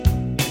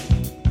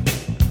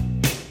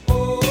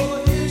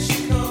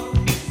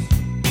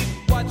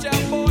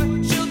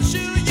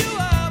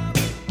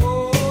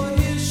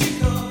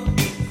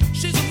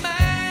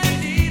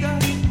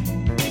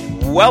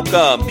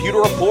Welcome,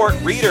 Pewter Report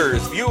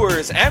readers,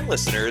 viewers, and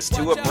listeners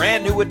to a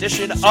brand new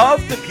edition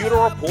of the Pewter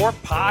Report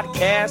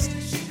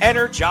podcast,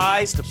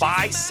 energized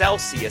by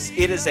Celsius.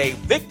 It is a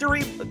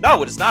victory.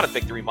 No, it is not a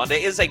victory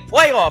Monday. It is a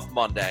playoff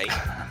Monday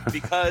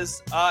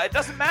because it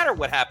doesn't matter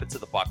what happened to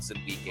the Bucks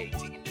in Week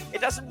 18. It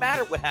doesn't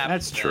matter what happened.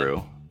 That's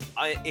true.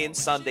 In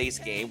Sunday's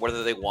game,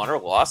 whether they won or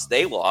lost,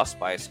 they lost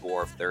by a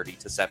score of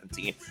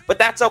 30-17. But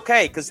that's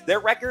okay because their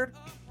record,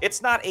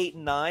 it's not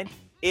 8-9.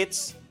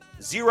 It's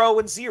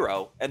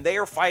 0-0, and they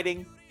are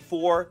fighting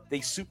for the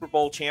Super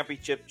Bowl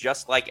championship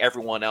just like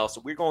everyone else.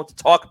 So we're going to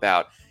talk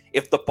about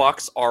if the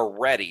Bucks are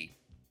ready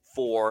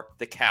for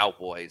the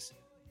Cowboys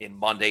in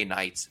Monday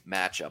night's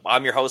matchup.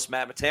 I'm your host,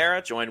 Matt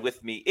Matera. Joined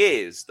with me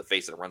is the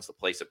face that runs the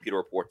place at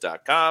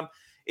PewterReport.com.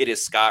 It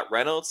is Scott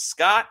Reynolds.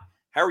 Scott,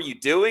 how are you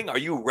doing? Are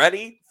you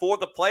ready for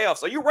the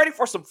playoffs? Are you ready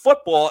for some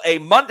football, a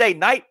Monday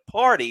night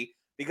party?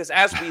 Because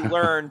as we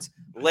learned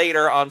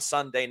later on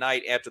Sunday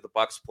night after the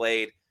Bucks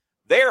played,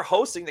 they're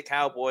hosting the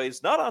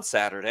Cowboys not on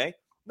Saturday,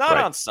 not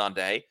on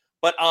Sunday,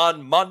 but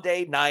on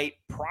Monday night,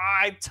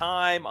 prime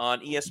time on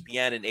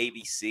ESPN and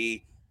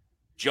ABC.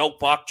 Joe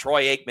Buck,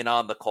 Troy Aikman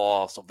on the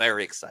call, so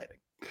very exciting.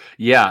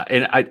 Yeah,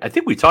 and I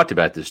think we talked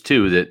about this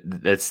too.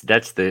 That's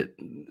the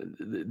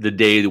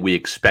day that we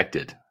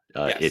expected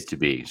it to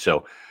be.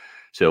 So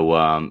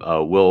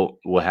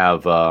we'll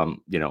have a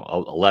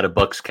lot of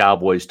Bucks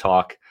Cowboys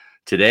talk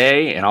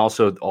today and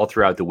also all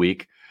throughout the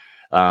week.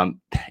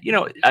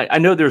 I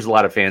know there's a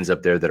lot of fans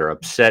up there that are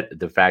upset at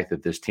the fact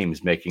that this team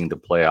is making the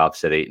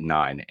playoffs at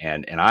 8-9,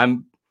 and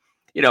I'm,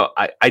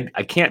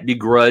 I can't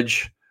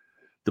begrudge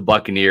the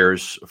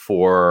Buccaneers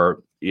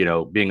for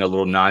being a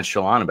little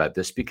nonchalant about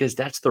this because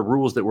that's the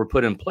rules that were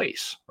put in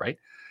place, right?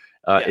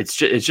 It's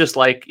just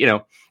like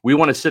we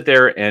want to sit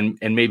there and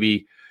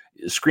maybe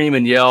scream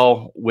and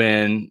yell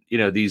when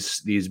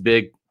these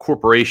big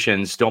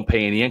corporations don't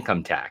pay any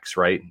income tax,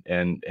 right?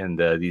 And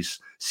these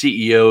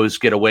CEOs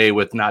get away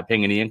with not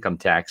paying any income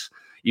tax,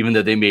 even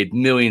though they made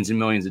millions and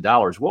millions of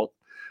dollars. Well,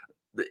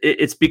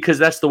 it's because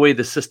that's the way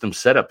the system's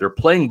set up. They're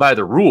playing by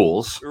the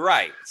rules,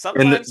 right?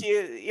 Sometimes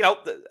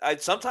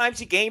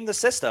sometimes you game the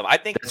system. I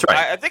think that's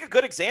right. I think a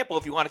good example,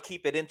 if you want to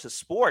keep it into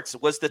sports,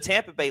 was the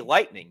Tampa Bay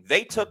Lightning.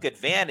 They took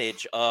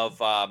advantage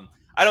of.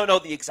 I don't know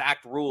the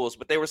exact rules,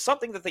 but there was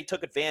something that they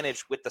took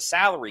advantage with the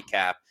salary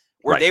cap,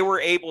 where they were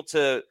able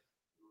to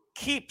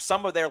keep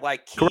some of their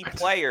key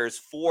players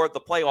for the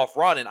playoff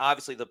run, and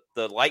obviously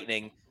the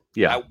Lightning.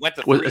 Went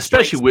to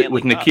especially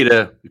with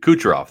Nikita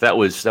Kucherov. That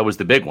was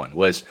the big one.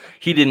 Was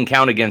he didn't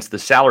count against the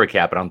salary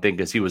cap? I don't think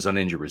because he was on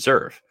injured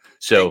reserve.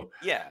 So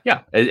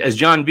as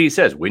John V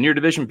says, win your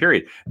division.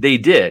 Period. They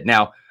did.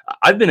 Now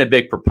I've been a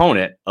big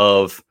proponent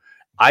of.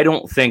 I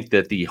don't think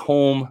that the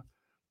home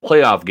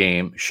playoff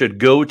game should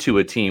go to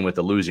a team with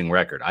a losing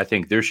record. I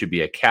think there should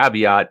be a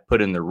caveat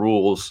put in the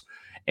rules.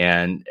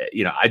 And,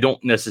 I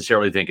don't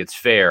necessarily think it's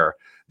fair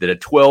that a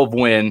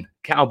 12-win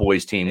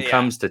Cowboys team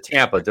comes to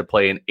Tampa to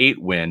play an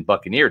 8-win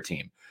Buccaneer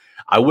team.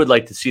 I would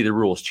like to see the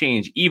rules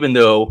change, even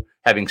though,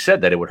 having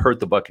said that, it would hurt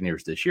the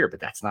Buccaneers this year.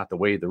 But that's not the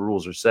way the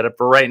rules are set up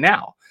for right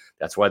now.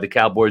 That's why the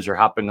Cowboys are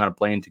hopping on a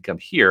plane to come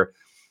here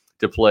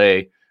to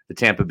play the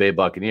Tampa Bay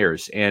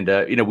Buccaneers. And,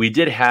 we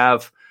did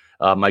have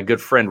my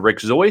good friend Rick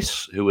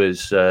Zoyce, who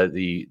is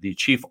the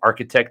chief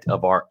architect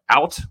of our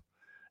out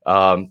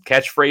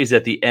catchphrase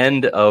at the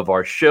end of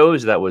our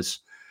shows. That was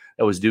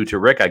due to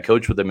Rick. I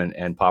coached with him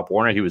and Pop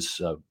Warner. He was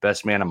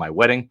best man at my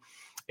wedding,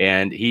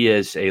 and he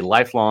is a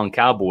lifelong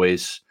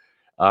Cowboys.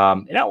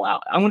 I'm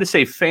going to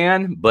say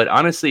fan, but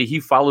honestly, he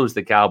follows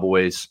the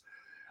Cowboys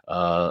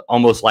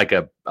almost like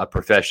a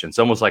profession. It's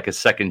almost like a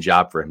second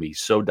job for him. He's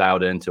so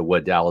dialed into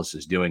what Dallas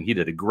is doing. He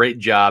did a great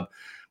job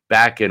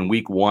back in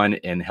week 1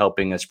 in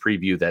helping us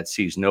preview that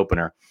season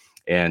opener.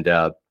 And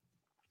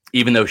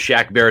even though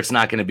Shaq Barrett's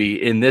not going to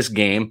be in this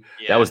game,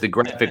 that was the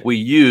graphic we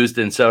used,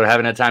 and so I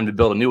haven't had time to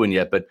build a new one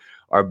yet. But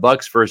our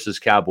Bucks versus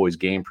Cowboys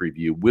game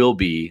preview will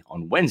be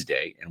on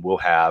Wednesday, and we'll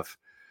have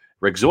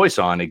Rick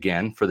Zoyce on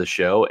again for the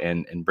show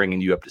and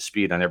bringing you up to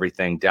speed on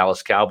everything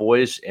Dallas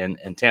Cowboys and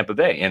Tampa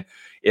Bay. And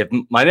if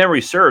my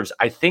memory serves,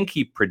 I think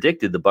he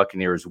predicted the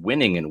Buccaneers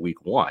winning in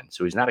week 1,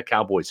 so he's not a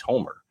Cowboys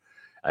homer.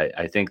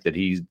 I think that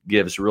he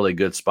gives really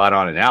good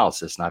spot-on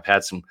analysis, and I've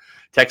had some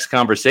text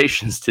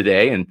conversations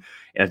today, and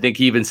I think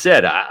he even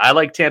said, I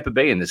like Tampa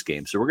Bay in this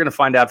game. So we're going to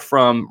find out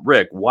from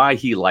Rick why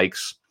he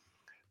likes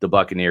the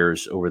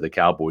Buccaneers over the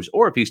Cowboys,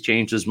 or if he's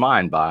changed his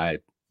mind by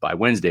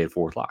Wednesday at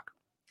 4 o'clock.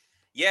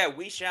 Yeah,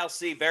 we shall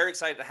see. Very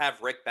excited to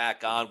have Rick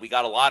back on. We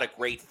got a lot of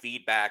great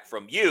feedback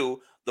from you,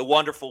 the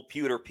wonderful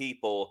Pewter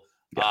people,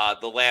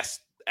 the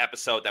last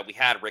episode that we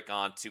had Rick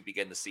on to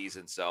begin the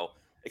season. So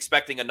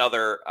expecting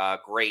another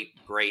great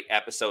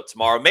episode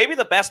tomorrow. Maybe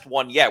the best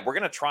one yet. We're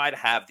going to try to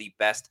have the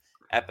best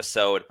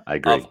episode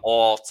of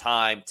all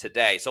time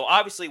today. So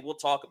obviously we'll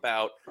talk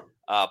about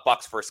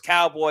Bucks versus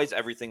Cowboys,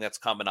 everything that's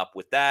coming up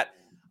with that.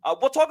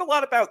 We'll talk a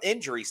lot about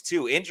injuries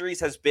too. Injuries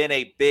has been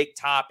a big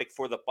topic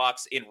for the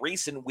Bucks in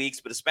recent weeks,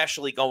 but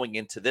especially going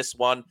into this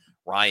one.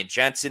 Ryan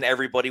Jensen,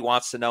 everybody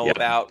wants to know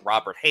about.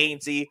 Robert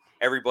Hainsey,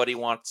 everybody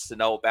wants to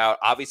know about.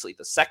 Obviously,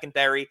 the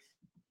secondary,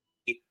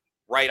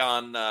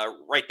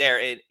 right there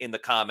in the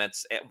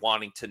comments,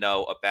 wanting to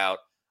know about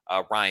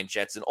Ryan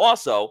Jensen.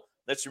 Also,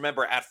 let's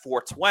remember at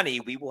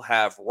 4:20 we will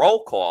have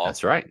roll call.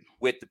 That's right.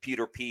 With the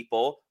Pewter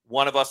people.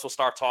 One of us will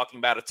start talking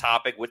about a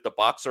topic with the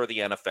Bucs or the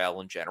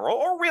NFL in general,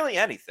 or really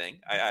anything.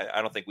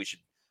 I don't think we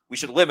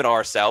should limit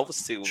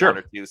ourselves to one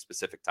or two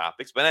specific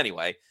topics. But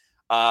anyway,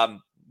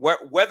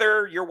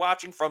 whether you're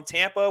watching from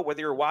Tampa,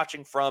 whether you're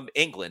watching from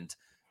England,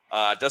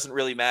 doesn't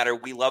really matter.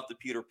 We love the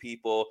Pewter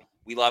people.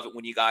 We love it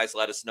when you guys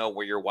let us know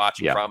where you're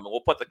watching from. And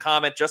we'll put the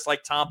comment, just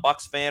like Tom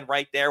Bucs fan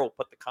right there. We'll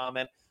put the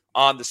comment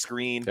on the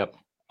screen.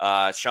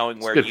 Showing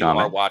where you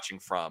are watching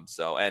from.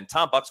 So, and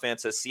Tom Bucs fan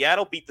says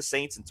Seattle beat the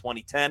Saints in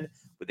 2010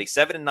 with a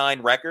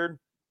 7-9 record,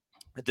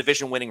 a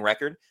division-winning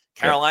record.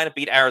 Carolina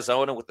beat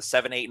Arizona with the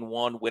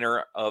 7-8-1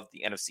 winner of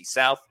the NFC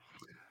South.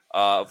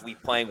 If we're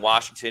playing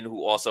Washington,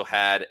 who also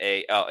had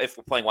a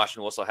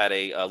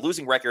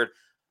losing record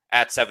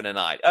at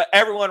 7-9.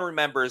 Everyone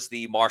remembers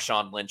the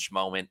Marshawn Lynch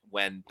moment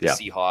when the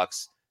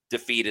Seahawks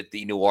defeated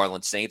the New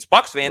Orleans Saints.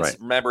 Bucs fans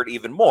remember it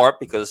even more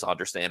because,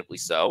 understandably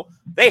so,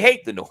 they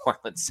hate the New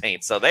Orleans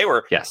Saints. So they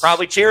were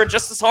probably cheering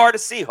just as hard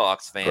as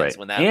Seahawks fans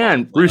when that.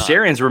 And Bruce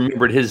Arians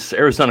remembered his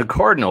Arizona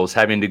Cardinals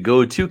having to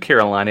go to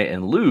Carolina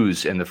and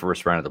lose in the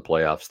first round of the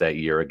playoffs that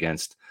year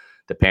against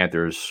the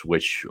Panthers,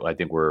 which I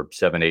think were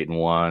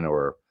 7-8-1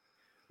 or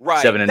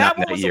 7-9 that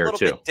one that was year a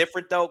little bit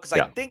different though, because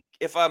I think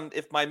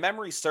if my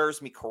memory serves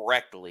me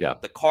correctly,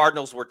 the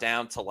Cardinals were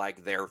down to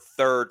like their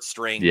third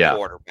string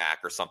quarterback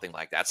or something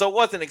like that. So it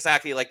wasn't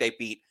exactly like they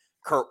beat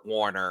Kurt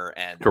Warner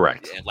and Larry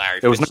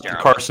Fitzgerald. It was not the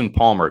Carson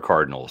Palmer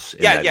Cardinals.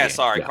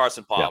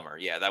 Carson Palmer.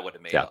 Yeah, that would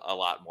have made a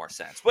lot more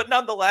sense. But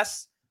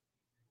nonetheless,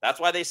 that's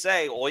why they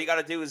say all you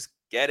got to do is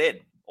get in.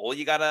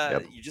 You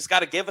just got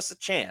to give us a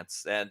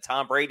chance. And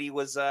Tom Brady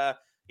was the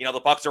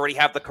Bucs already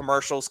have the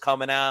commercials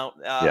coming out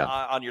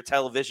on your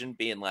television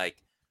being like,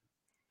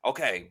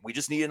 okay, we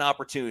just need an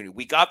opportunity.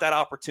 We got that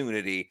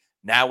opportunity.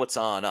 Now it's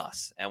on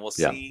us. And we'll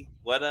see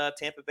what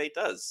Tampa Bay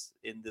does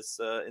in this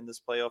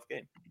playoff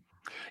game.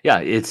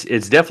 Yeah, it's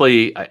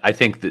definitely, I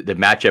think the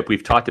matchup,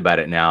 we've talked about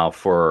it now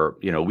for,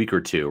 a week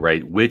or two,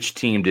 right? Which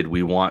team did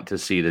we want to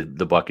see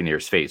the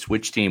Buccaneers face?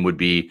 Which team would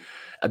be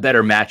a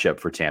better matchup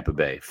for Tampa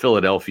Bay,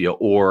 Philadelphia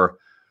or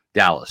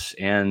Dallas?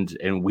 And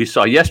we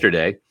saw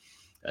yesterday,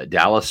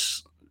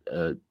 Dallas,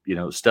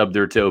 stubbed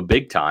their toe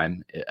big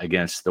time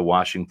against the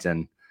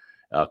Washington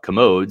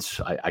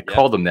Commodes. I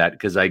call them that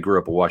because I grew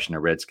up a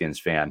Washington Redskins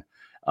fan.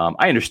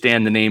 I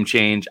understand the name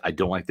change. I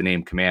don't like the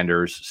name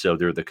Commanders, so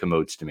they're the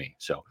Commodes to me.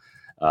 So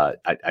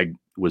I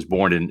was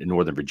born in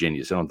Northern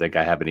Virginia, so I don't think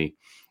I have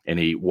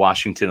any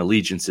Washington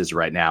allegiances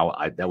right now.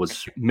 That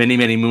was many,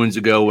 many moons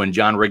ago when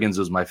John Riggins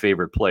was my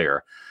favorite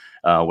player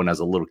when I was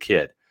a little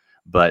kid.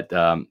 But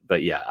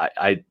yeah,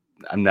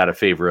 I'm not a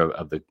favor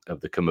of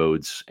the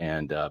Commodes,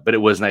 but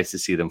it was nice to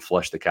see them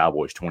flush the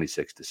Cowboys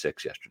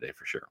 26-6 yesterday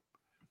for sure.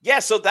 Yeah,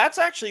 so that's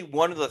actually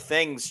one of the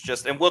things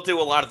and we'll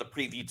do a lot of the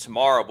preview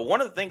tomorrow, but one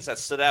of the things that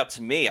stood out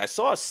to me, I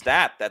saw a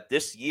stat that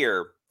this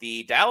year,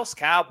 the Dallas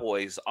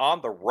Cowboys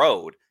on the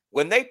road,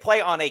 when they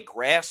play on a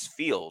grass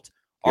field,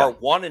 are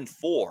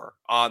 1-4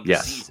 on the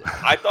season.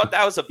 I thought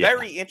that was a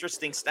very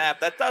interesting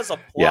stat. That does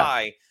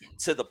apply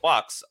to the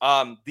Bucs.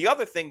 The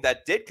other thing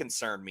that did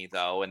concern me,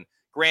 though, and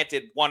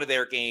granted, one of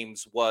their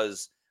games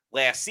was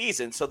last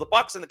season, so the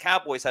Bucs and the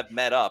Cowboys have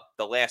met up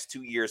the last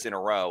 2 years in a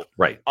row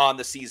on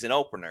the season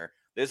opener.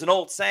 There's an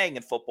old saying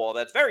in football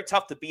that's very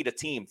tough to beat a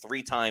team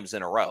 3 times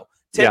in a row.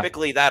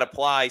 Typically, that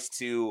applies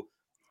to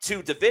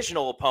 2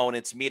 divisional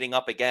opponents meeting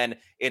up again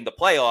in the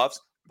playoffs.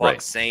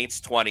 Bucs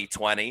Saints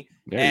 2020.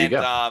 And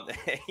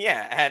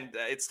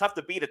it's tough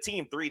to beat a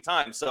team 3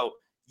 times. So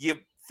you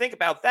think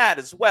about that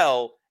as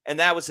well, and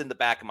that was in the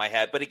back of my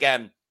head. But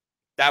again,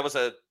 that was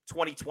a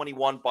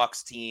 2021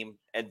 Bucs team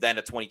and then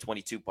a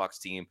 2022 Bucs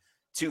team.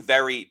 2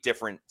 very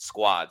different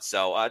squads.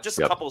 So just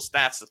a couple of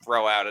stats to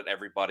throw out at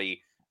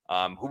everybody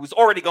who was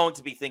already going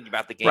to be thinking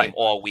about the game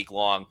all week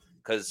long,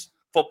 because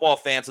football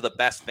fans are the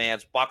best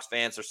fans. Bucs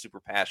fans are super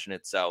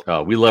passionate. So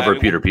we love our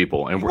Pewter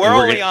people, and we're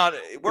only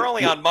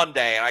on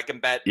Monday, and I can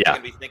bet you're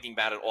gonna be thinking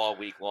about it all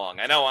week long.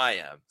 I know I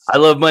am. I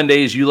love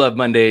Mondays. You love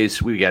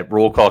Mondays. We got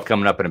roll call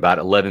coming up in about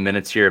 11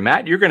 minutes here.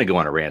 Matt, you're going to go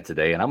on a rant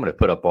today, and I'm going to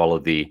put up all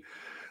of the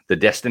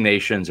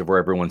destinations of where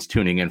everyone's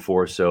tuning in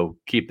for. So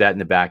keep that in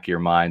the back of your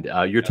mind.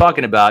 You're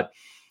talking about,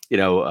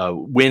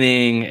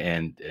 winning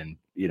and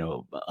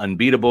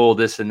unbeatable,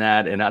 this and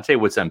that. And I'll tell you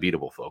what's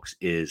unbeatable, folks,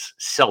 is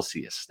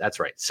Celsius. That's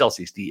right.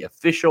 Celsius, the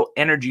official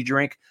energy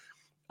drink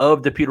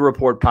of the Pewter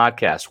Report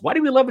podcast. Why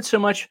do we love it so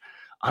much?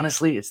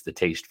 Honestly, it's the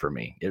taste for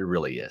me. It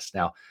really is.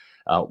 Now,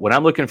 when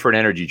I'm looking for an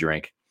energy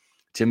drink,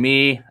 to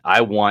me,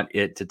 I want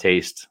it to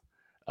taste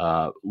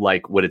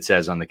like what it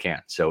says on the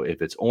can. So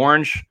if it's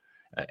orange,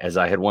 as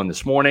I had one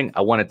this morning,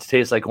 I want it to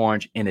taste like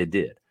orange, and it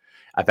did.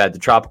 I've had the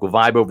tropical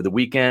vibe over the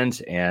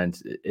weekend, and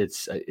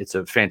it's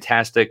a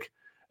fantastic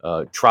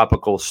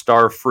tropical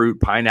star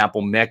fruit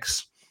pineapple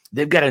mix.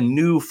 They've got a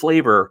new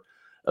flavor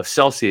of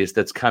Celsius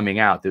that's coming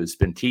out that's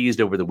been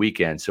teased over the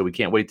weekend. So we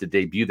can't wait to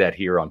debut that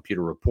here on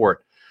Pewter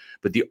Report.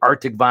 But the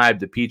Arctic Vibe,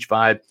 the Peach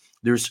Vibe,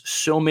 there's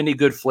so many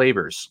good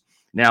flavors.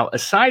 Now,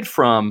 aside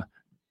from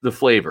the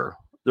flavor,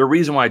 the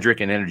reason why I drink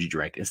an energy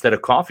drink instead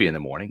of coffee in the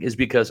morning is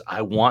because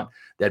I want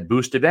that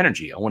boost of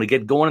energy. I want to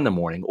get going in the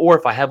morning. Or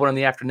if I have one in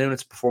the afternoon,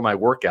 it's before my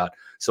workout,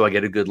 so I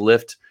get a good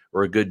lift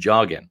or a good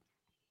jog in.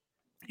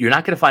 You're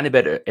not going to find a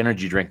better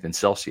energy drink than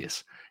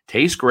Celsius.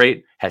 Tastes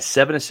great, has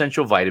 7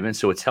 essential vitamins,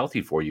 so it's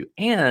healthy for you.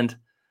 And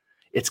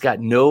it's got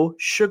no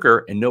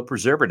sugar and no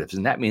preservatives.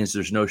 And that means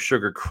there's no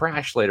sugar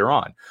crash later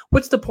on.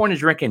 What's the point of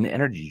drinking an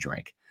energy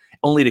drink?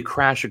 Only to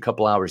crash a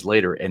couple hours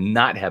later and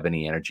not have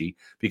any energy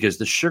because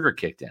the sugar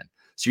kicked in.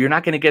 So you're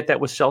not going to get that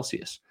with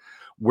Celsius.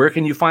 Where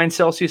can you find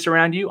Celsius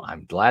around you?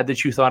 I'm glad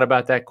that you thought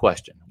about that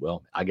question.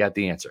 Well, I got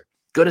the answer.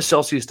 Go to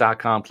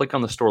Celsius.com, click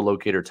on the store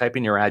locator, type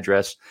in your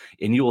address,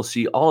 and you will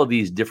see all of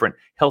these different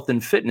health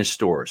and fitness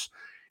stores,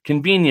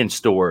 convenience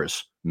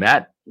stores,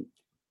 Matt,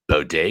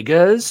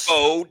 bodegas,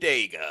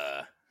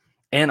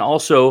 and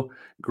also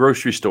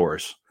grocery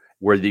stores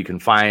where you can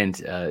find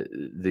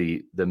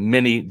the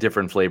many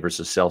different flavors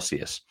of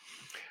Celsius.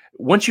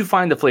 Once you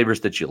find the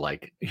flavors that you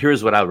like,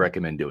 here's what I would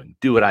recommend doing.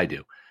 Do what I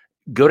do.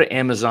 Go to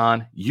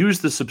Amazon, use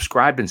the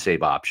subscribe and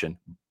save option,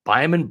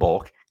 buy them in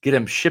bulk, get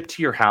them shipped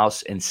to your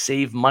house, and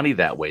save money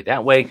that way.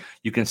 That way,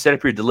 you can set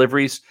up your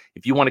deliveries.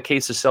 If you want a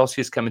case of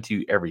Celsius coming to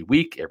you every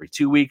week, every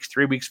 2 weeks,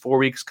 3 weeks, 4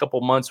 weeks,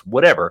 couple months,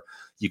 whatever,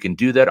 you can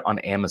do that on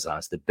Amazon.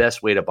 It's the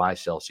best way to buy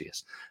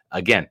Celsius.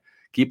 Again,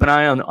 keep an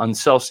eye on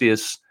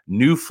Celsius'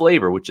 new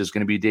flavor, which is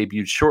going to be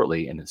debuted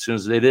shortly. And as soon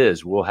as it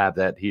is, we'll have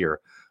that here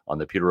on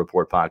the Pewter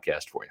Report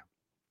podcast for you.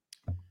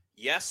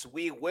 Yes,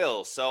 we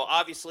will. So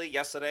obviously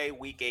yesterday,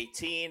 week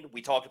 18,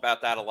 we talked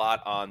about that a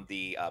lot on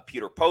the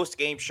Pewter Post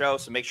Game Show.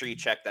 So make sure you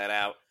check that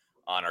out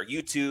on our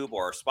YouTube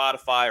or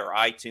Spotify or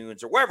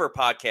iTunes or wherever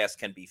podcasts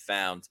can be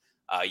found.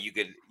 You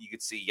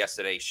could see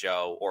yesterday's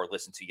show or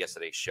listen to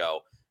yesterday's show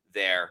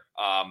there.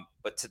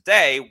 But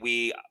today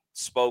we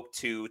spoke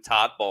to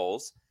Todd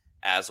Bowles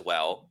as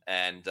well.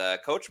 And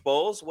Coach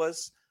Bowles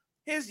was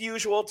his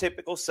usual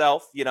typical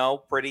self,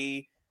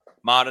 pretty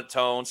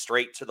monotone,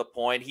 straight to the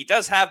point. He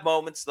does have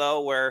moments,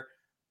 though, where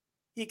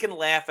he can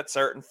laugh at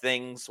certain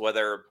things,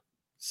 whether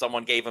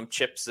someone gave him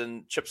Chips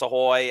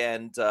Ahoy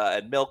and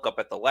milk up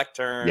at the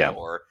lectern,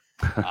 or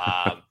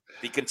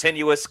the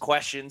continuous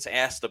questions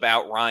asked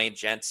about Ryan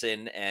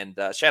Jensen. And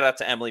shout out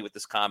to Emily with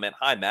this comment.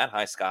 Hi, Matt.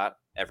 Hi, Scott,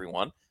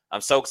 everyone.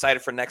 I'm so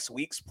excited for next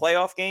week's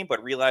playoff game,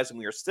 but realizing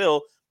we are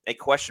still a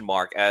question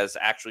mark as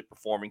actually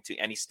performing to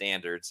any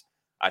standards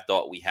I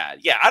thought we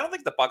had. Yeah, I don't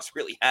think the Bucs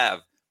really have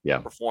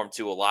performed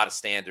to a lot of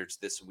standards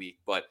this week.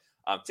 But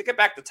to get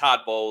back to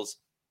Todd Bowles,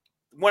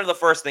 one of the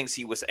first things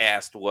he was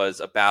asked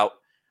was about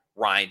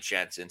Ryan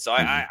Jensen. So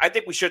I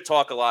think we should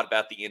talk a lot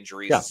about the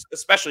injuries,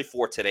 especially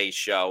for today's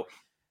show.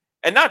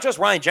 And not just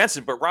Ryan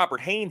Jensen, but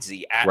Robert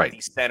Hainsey at the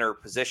center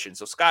position.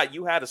 So, Scott,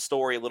 you had a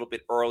story a little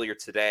bit earlier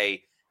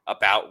today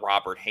about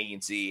Robert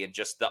Hainsey and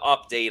just the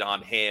update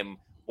on him,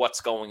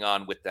 what's going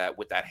on with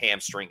that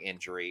hamstring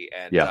injury.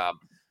 And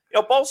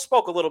Bowles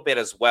spoke a little bit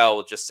as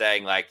well, just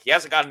saying he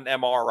hasn't got an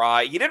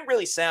MRI. He didn't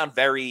really sound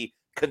very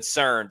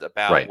concerned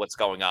about what's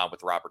going on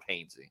with Robert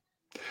Hainsey.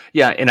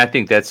 Yeah, and I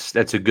think that's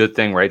a good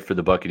thing, right, for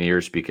the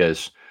Buccaneers,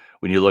 because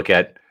when you look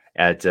at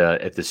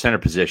the center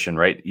position,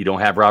 right, you don't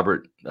have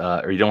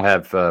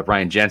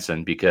Ryan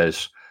Jensen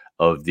because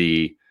of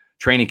the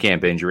training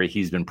camp injury.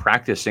 He's been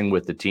practicing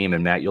with the team,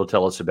 and Matt, you'll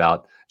tell us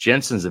about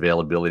Jensen's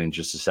availability in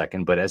just a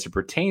second. But as it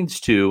pertains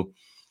to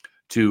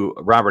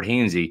Robert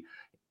Hainsey,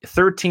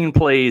 13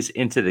 plays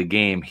into the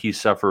game, he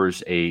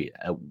suffers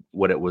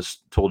what it was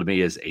told to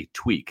me is a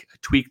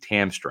tweaked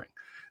hamstring.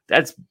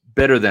 That's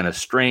better than a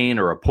strain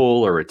or a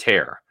pull or a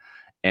tear.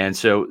 And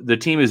so the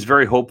team is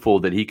very hopeful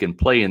that he can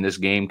play in this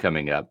game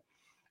coming up.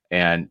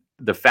 And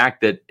the fact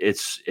that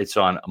it's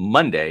on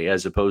Monday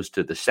as opposed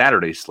to the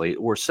Saturday slate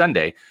or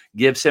Sunday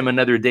gives him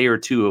another day or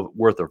two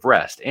worth of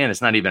rest. And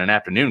it's not even an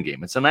afternoon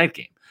game. It's a night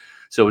game.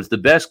 So it's the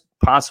best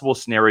possible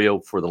scenario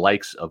for the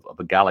likes of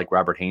a guy like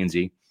Robert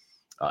Hainsey.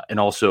 And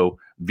also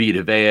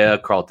Vita Vea,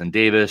 Carlton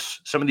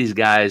Davis, some of these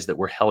guys that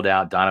were held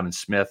out, Donovan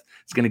Smith.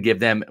 It's going to give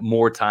them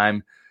more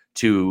time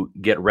to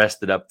get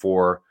rested up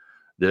for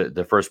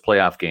the first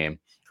playoff game.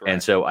 Correct.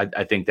 And so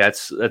I think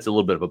that's a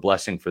little bit of a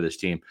blessing for this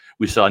team.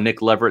 We saw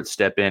Nick Leverett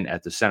step in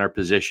at the center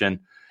position,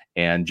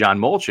 and John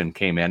Molchan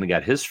came in and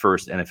got his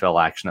first NFL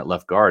action at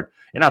left guard.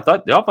 And I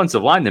thought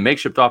the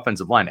makeshift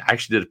offensive line,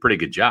 actually did a pretty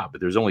good job.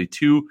 But there's only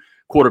 2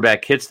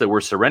 quarterback hits that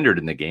were surrendered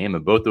in the game,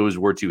 and both those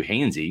were to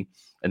Hainsey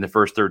in the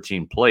first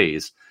 13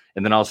 plays.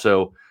 And then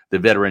also the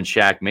veteran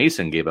Shaq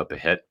Mason gave up a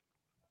hit.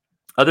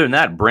 Other than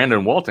that,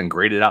 Brandon Walton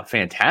graded out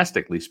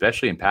fantastically,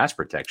 especially in pass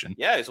protection.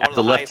 Yeah, he's one of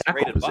the left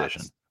tackle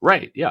position. Bucks.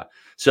 Right. Yeah.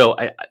 So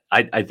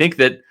I think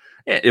that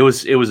it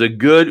was a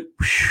good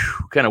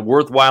kind of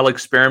worthwhile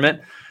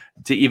experiment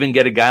to even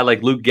get a guy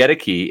like Luke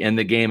Gedeke in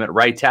the game at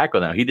right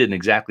tackle. Now, he didn't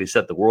exactly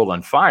set the world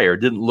on fire.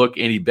 Didn't look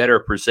any better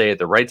per se at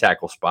the right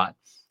tackle spot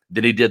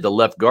than he did the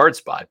left guard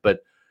spot.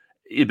 But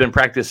he'd been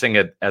practicing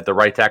at the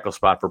right tackle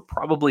spot for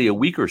probably a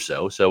week or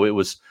so. So it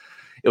was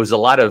a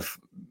lot of,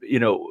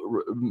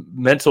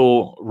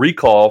 mental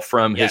recall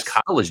from his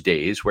college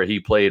days where he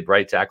played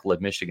right tackle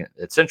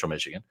at Central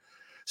Michigan.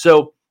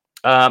 So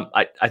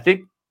I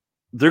think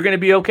they're going to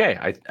be okay.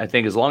 I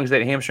think as long as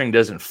that hamstring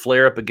doesn't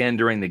flare up again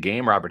during the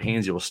game, Robert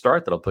Hainsey will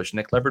start. That'll push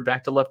Nick Leverett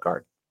back to left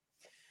guard.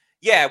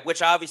 Yeah,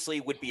 which obviously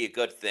would be a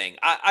good thing.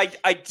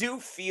 I do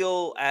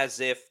feel as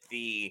if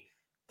the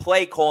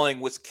play calling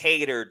was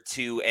catered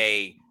to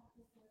a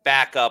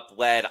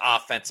backup-led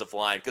offensive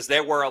line because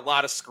there were a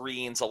lot of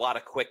screens, a lot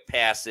of quick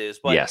passes.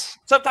 But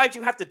sometimes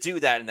you have to do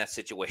that in that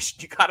situation.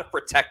 You got to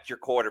protect your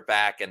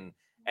quarterback and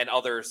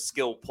other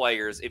skilled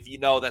players if you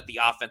know that the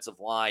offensive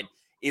line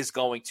is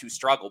going to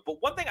struggle. But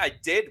one thing I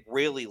did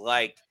really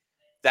like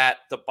that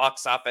the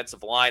Bucs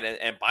offensive line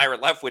and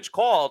Byron Leftwich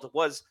called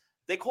was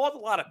they called a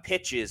lot of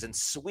pitches and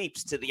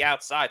sweeps to the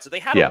outside. So they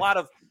had a lot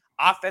of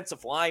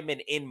offensive linemen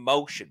in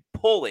motion,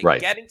 pulling,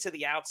 getting to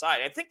the outside.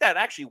 I think that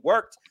actually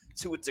worked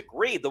to a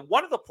degree.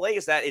 One of the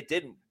plays that it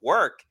didn't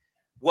work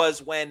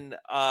was when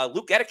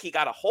Luke Goedeke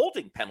got a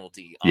holding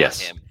penalty on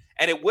him,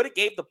 and it would have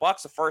gave the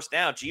Bucs a first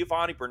down.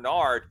 Giovanni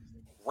Bernard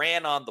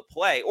ran on the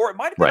play, or it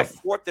might have been a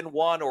 4th and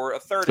 1 or a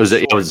 3rd.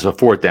 It was a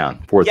 4th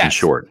down, 4th and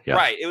short. Yeah.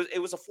 Right. It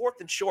was a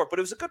 4th and short, but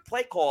it was a good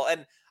play call.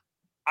 And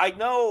I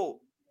know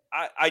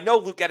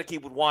Luke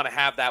Goedeke would want to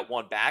have that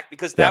one back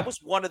because that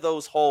was one of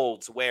those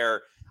holds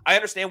where I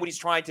understand what he's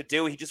trying to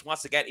do. He just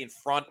wants to get in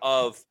front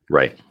of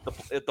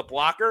the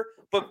blocker.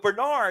 But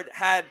Bernard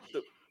had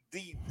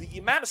the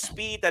amount of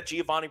speed that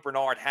Giovanni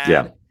Bernard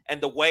had and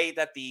the way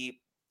that the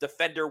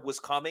defender was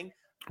coming.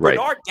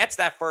 Bernard gets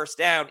that first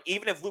down,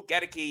 even if Luke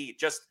Goedeke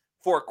just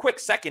for a quick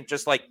second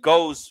just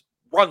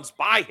runs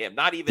by him,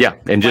 not even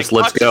and just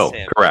lets go.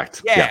 Him.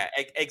 Correct.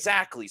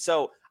 Exactly.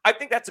 So I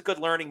think that's a good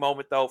learning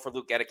moment, though, for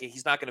Luke Goedeke.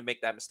 He's not going to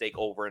make that mistake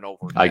over and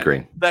over again. I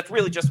agree. That's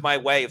really just my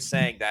way of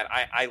saying that.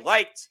 I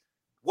liked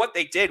what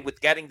they did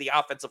with getting the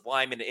offensive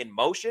linemen in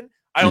motion.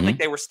 I don't think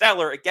they were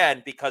stellar,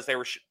 again, because they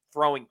were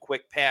throwing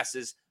quick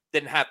passes,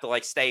 didn't have to,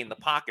 stay in the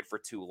pocket for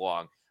too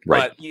long.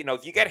 But,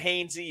 if you get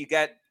Hainsey, you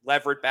get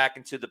Leverett back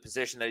into the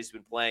position that he's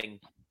been playing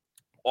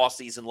all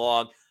season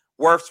long.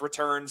 Wirfs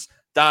returns.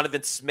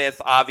 Donovan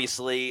Smith,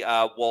 obviously,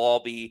 will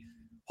all be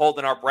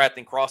holding our breath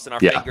and crossing our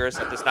fingers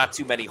that there's not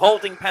too many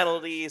holding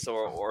penalties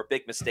or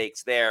big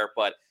mistakes there.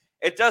 But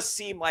it does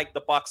seem like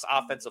the Bucs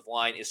offensive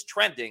line is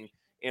trending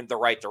in the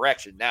right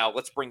direction. Now,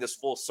 let's bring this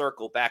full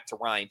circle back to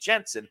Ryan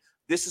Jensen.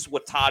 This is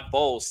what Todd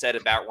Bowles said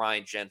about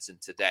Ryan Jensen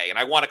today. And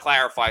I want to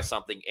clarify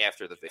something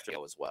after the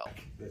video as well.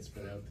 That's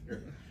been out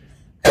there.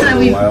 For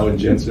a while with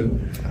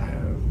Jensen.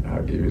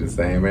 I'll give you the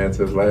same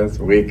answer as last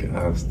week.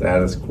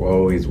 Status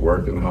quo, he's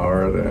working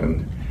hard,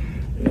 and,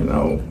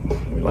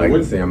 we like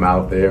to see him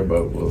out there,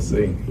 but we'll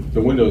see.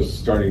 The window's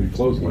starting to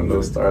close.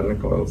 Window's starting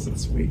to close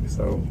this week,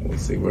 so we'll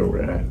see where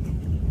we're at.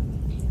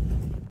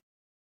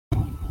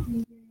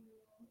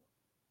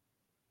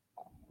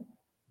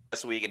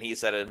 This week, and he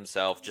said it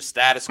himself, just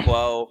status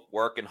quo,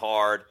 working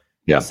hard.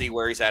 We'll see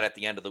where he's at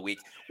the end of the week.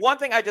 One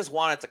thing I just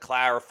wanted to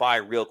clarify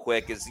real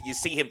quick is you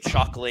see him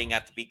chuckling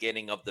at the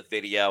beginning of the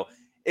video.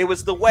 It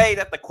was the way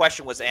that the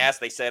question was asked.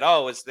 They said,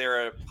 is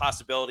there a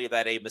possibility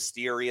that a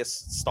mysterious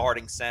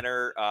starting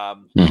center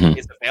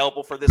is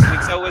available for this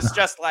week? So it was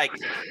just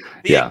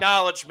the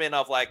acknowledgement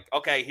of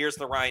okay, here's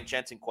the Ryan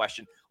Jensen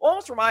question.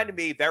 Almost reminded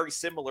me very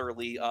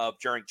similarly of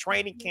during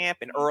training camp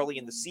and early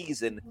in the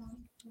season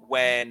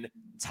when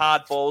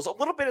Todd Bowles, a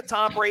little bit of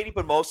Tom Brady,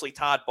 but mostly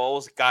Todd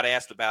Bowles, got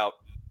asked about,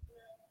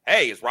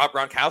 hey, is Rob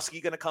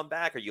Gronkowski going to come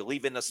back? Are you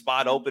leaving the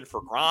spot open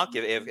for Gronk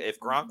if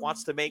Gronk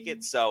wants to make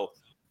it? So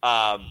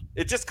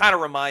it just kind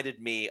of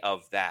reminded me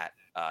of that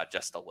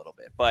just a little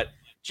bit. But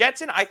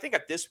Jensen, I think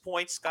at this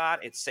point, Scott,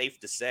 it's safe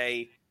to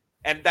say,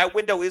 and that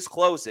window is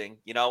closing.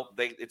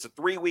 It's a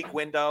 3-week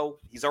window.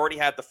 He's already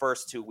had the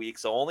first 2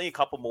 weeks, so only a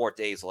couple more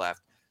days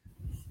left.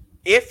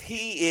 If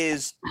he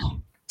is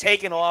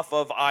taken off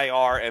of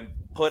IR and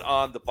put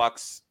on the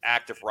Bucs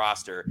active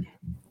roster,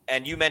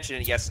 and you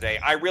mentioned it yesterday,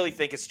 I really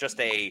think it's just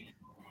a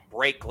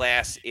break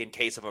glass in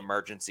case of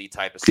emergency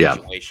type of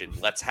situation.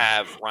 Let's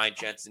have Ryan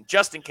Jensen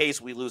just in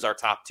case we lose our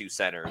top 2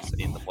 centers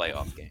in the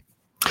playoff game.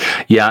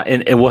 Yeah,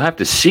 and we'll have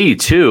to see,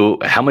 too,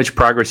 how much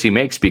progress he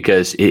makes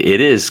because it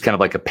is kind of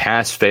like a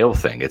pass-fail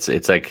thing. It's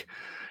like,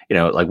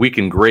 we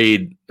can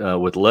grade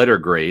with letter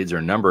grades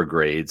or number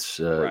grades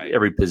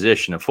every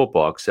position of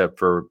football except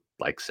for,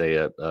 say,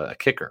 a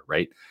kicker,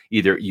 right?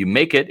 Either you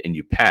make it and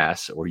you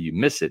pass or you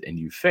miss it and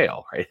you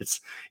fail, right?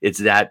 It's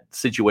that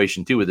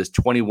situation, too, with this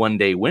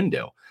 21-day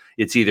window.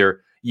 It's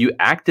either you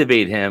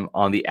activate him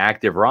on the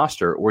active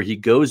roster or he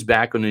goes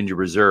back on injured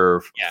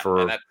reserve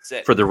for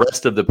the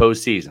rest of the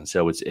postseason.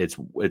 So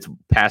it's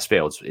pass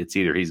fail. It's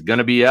either he's going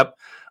to be up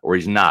or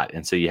he's not.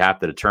 And so you have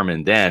to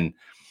determine then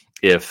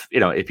if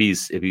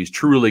he's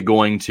truly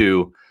going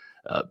to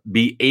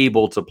be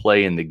able to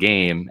play in the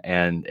game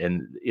and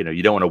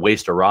you don't want to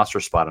waste a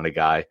roster spot on a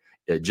guy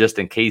just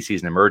in case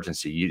he's an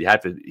emergency. You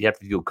have to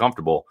feel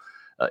comfortable.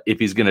 If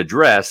he's going to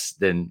dress,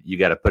 then you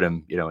got to put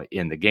him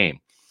in the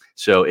game.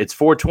 So it's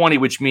 4:20,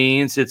 which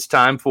means it's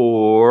time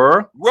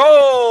for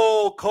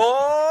roll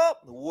call.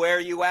 Where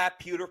you at,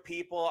 pewter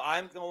people?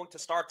 I'm going to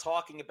start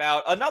talking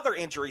about another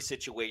injury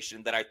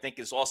situation that I think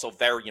is also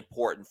very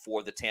important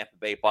for the Tampa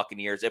Bay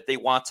Buccaneers if they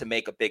want to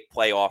make a big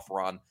playoff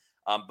run.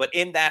 But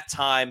in that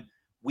time,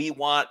 we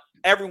want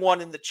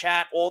everyone in the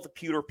chat, all the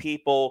pewter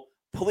people,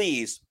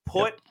 please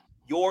put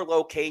your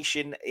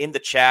location in the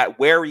chat,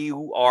 where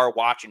you are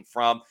watching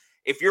from.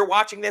 If you're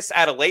watching this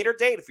at a later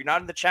date, if you're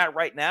not in the chat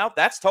right now,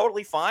 that's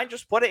totally fine.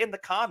 Just put it in the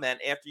comment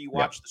after you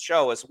watch the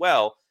show as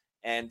well.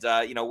 And,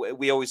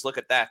 we always look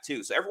at that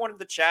too. So everyone in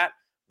the chat,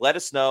 let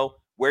us know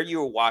where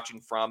you are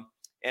watching from.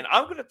 And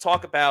I'm going to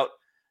talk about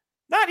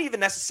not even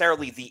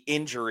necessarily the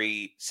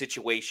injury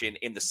situation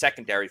in the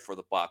secondary for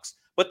the Bucs,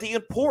 but the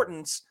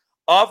importance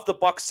of the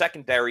Bucs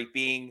secondary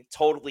being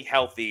totally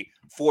healthy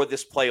for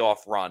this playoff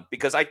run.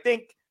 Because I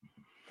think,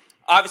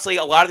 obviously,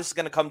 a lot of this is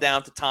going to come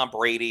down to Tom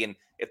Brady and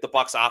if the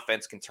Bucs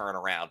offense can turn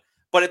around.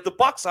 But if the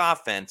Bucs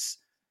offense,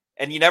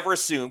 and you never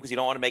assume because you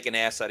don't want to make an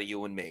ass out of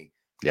you and me,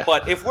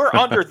 but if we're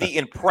under the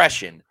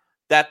impression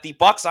that the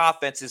Bucs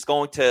offense is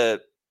going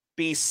to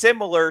be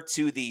similar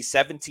to the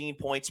 17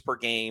 points per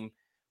game,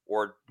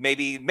 or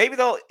maybe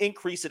they'll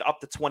increase it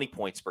up to 20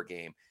 points per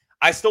game,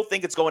 I still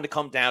think it's going to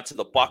come down to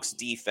the Bucs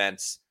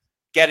defense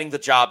getting the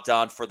job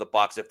done for the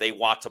Bucs if they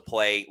want to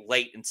play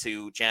late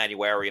into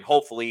January and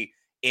hopefully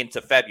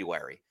into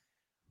February.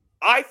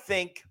 I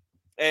think,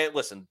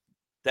 listen,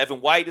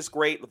 Devin White is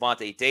great.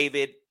 Lavonte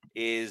David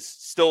is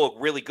still a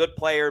really good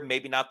player,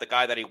 maybe not the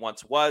guy that he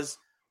once was.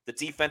 The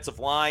defensive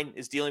line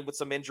is dealing with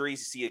some injuries.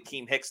 You see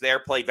Akeem Hicks there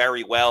play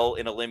very well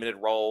in a limited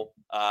role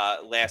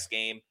last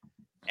game.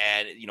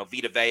 And,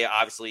 Vita Vea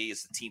obviously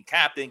is the team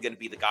captain, going to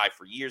be the guy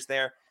for years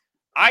there.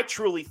 I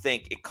truly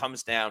think it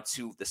comes down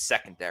to the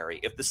secondary.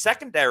 If the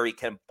secondary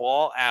can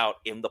ball out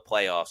in the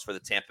playoffs for the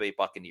Tampa Bay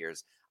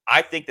Buccaneers,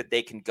 I think that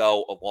they can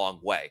go a long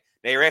way.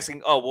 Now you're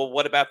asking,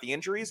 what about the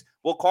injuries?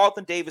 Well,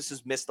 Carlton Davis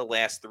has missed the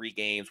last 3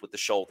 games with the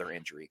shoulder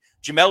injury.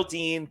 Jamel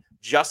Dean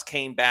just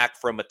came back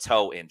from a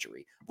toe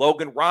injury.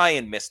 Logan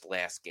Ryan missed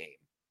last game,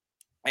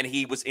 and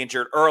he was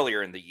injured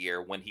earlier in the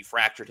year when he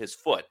fractured his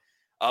foot.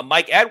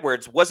 Mike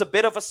Edwards was a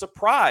bit of a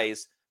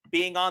surprise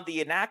being on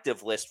the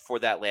inactive list for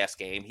that last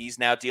game. He's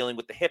now dealing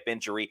with the hip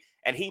injury,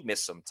 and he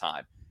missed some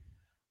time.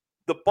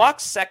 The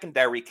Bucs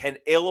secondary can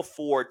ill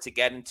afford to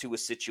get into a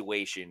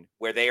situation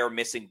where they are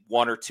missing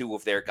 1 or 2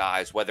 of their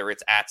guys, whether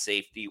it's at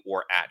safety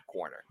or at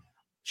corner.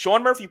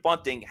 Sean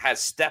Murphy-Bunting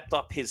has stepped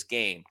up his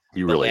game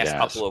last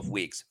couple of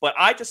weeks. But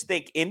I just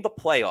think in the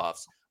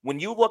playoffs, when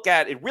you look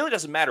at it, really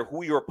doesn't matter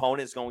who your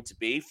opponent is going to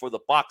be. For the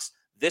Bucs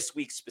this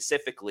week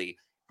specifically,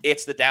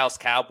 it's the Dallas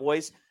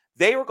Cowboys.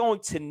 They are going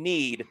to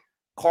need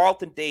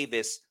Carlton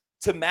Davis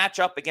to match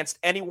up against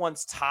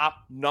anyone's top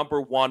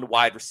number 1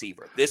 wide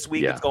receiver. This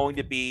week, it's going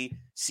to be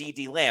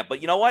CeeDee Lamb.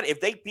 But you know what? If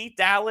they beat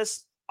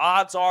Dallas,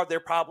 odds are they're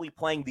probably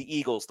playing the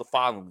Eagles the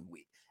following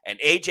week. And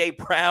A.J.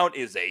 Brown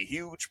is a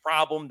huge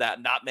problem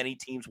that not many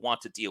teams want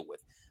to deal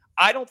with.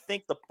 I don't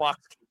think the Bucs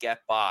can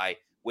get by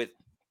with,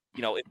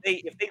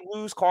 if they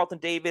lose Carlton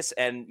Davis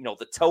and,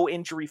 the toe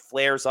injury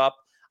flares up.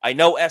 I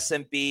know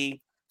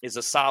SMB is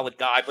a solid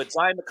guy, but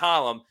Zion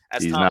McCollum,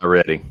 he's not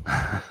ready.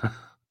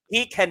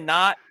 He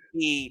cannot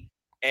be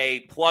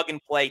a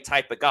plug-and-play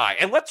type of guy.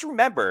 And let's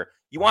remember,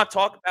 you want to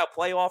talk about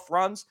playoff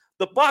runs?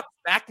 The Bucs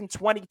back in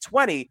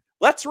 2020,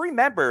 let's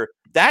remember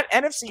that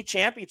NFC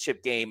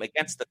Championship game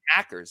against the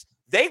Packers.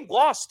 They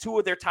lost 2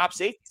 of their top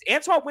safeties.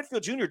 Antoine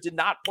Winfield Jr. did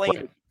not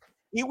play.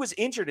 He was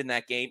injured in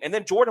that game. And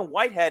then Jordan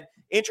Whitehead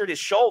injured his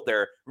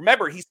shoulder.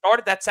 Remember, he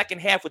started that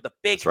second half with a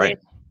big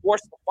hit,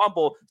 forced the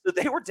fumble. So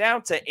they were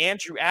down to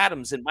Andrew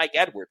Adams and Mike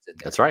Edwards in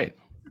there. That's right.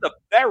 It's a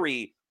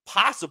very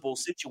possible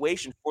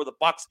situation for the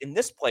Bucs in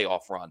this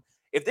playoff run.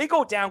 If they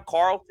go down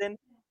Carlton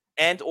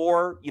and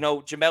or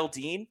Jamel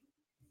Dean,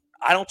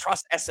 I don't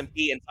trust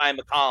SMB and Zion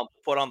McCollum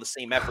to put on the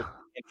same effort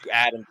Andrew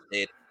Adams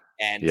did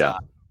and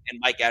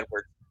Mike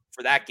Edwards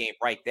for that game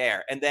right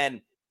there. And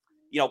then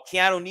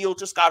Keanu Neal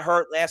just got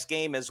hurt last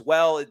game as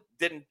well. It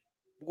didn't.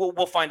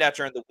 We'll find out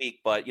during the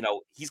week, but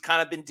he's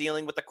kind of been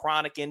dealing with a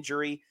chronic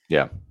injury.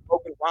 Yeah.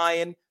 Logan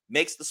Ryan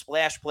makes the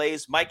splash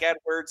plays. Mike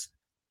Edwards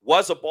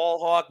was a ball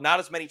hog,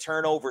 not as many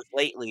turnovers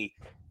lately.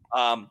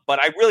 But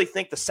I really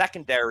think the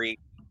secondary,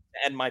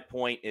 and my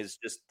point is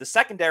just the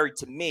secondary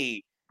to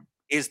me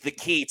is the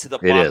key to the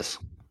Bucs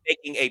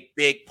making a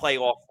big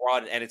playoff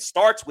run. And it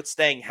starts with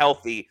staying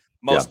healthy,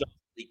 most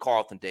notably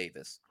Carlton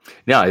Davis.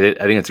 Yeah, I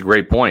think it's a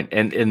great point.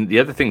 And the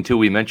other thing, too,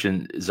 we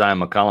mentioned Zion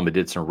McCollum. I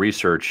did some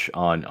research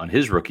on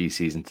his rookie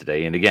season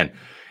today. And again,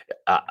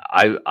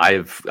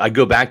 I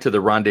go back to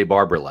the Rondé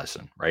Barber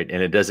lesson, right?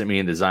 And it doesn't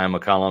mean that Zion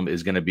McCollum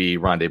is going to be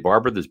Rondé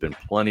Barber. There's been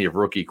plenty of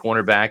rookie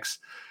cornerbacks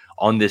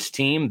on this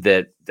team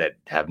that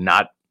have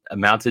not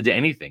amounted to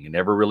anything and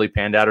never really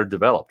panned out or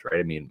developed, right?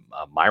 I mean,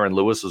 Myron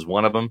Lewis was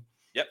one of them.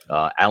 Yep.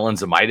 Alan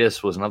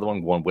Zamitis was another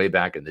one going way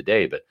back in the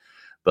day. But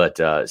But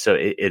so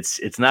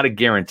it's not a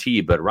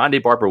guarantee. But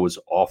Rondé Barber was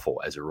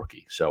awful as a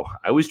rookie. So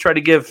I always try to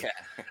give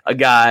a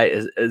guy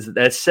as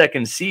that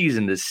second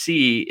season to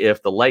see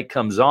if the light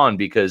comes on,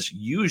 because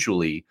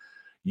usually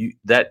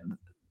that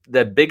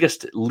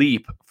biggest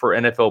leap for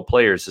NFL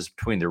players is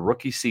between their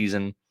rookie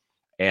season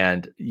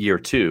and year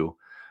 2.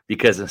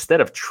 Because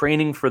instead of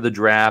training for the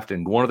draft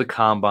and going to the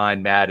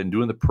combine, Matt, and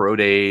doing the pro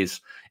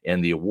days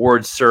and the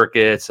awards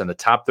circuits and the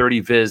top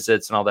 30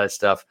 visits and all that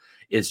stuff,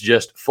 it's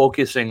just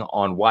focusing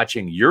on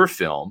watching your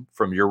film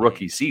from your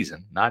rookie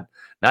season, not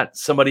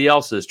somebody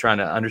else's trying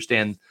to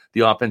understand the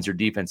offense or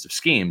defensive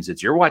schemes.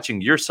 It's you're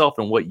watching yourself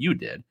and what you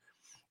did,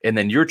 and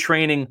then you're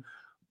training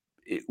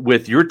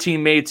with your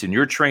teammates and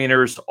your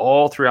trainers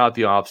all throughout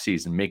the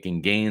offseason,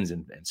 making gains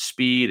and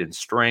speed and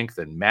strength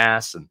and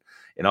mass and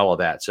all of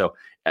that. So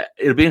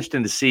it'll be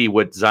interesting to see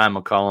what Zyon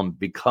McCollum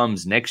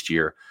becomes next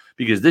year,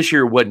 because this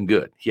year wasn't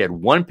good. He had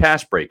 1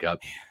 pass breakup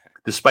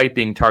despite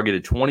being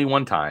targeted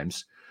 21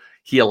 times.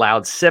 He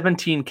allowed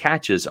 17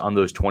 catches on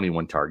those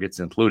 21 targets,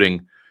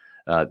 including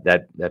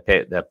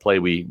that play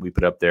we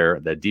put up there,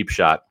 that deep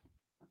shot,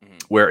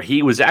 where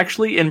he was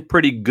actually in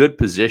pretty good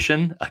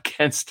position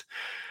against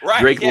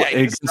Drake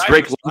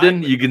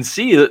London. You can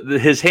see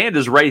his hand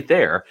is right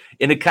there.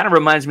 And it kind of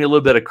reminds me a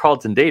little bit of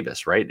Carlton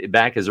Davis, right?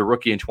 Back as a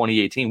rookie in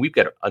 2018, we've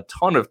got a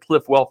ton of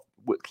Cliff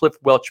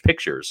Welch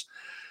pictures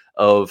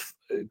of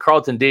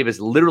Carlton Davis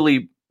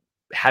literally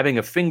having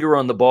a finger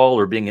on the ball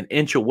or being an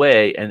inch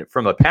away and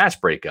from a pass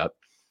breakup.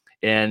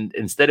 And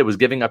instead it was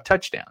giving up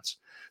touchdowns.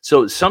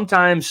 So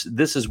sometimes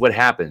this is what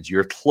happens.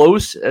 You're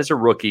close as a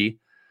rookie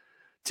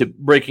to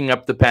breaking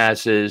up the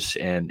passes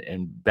and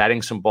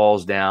batting some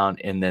balls down.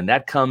 And then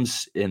that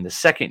comes in the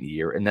second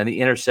year. And then the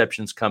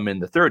interceptions come in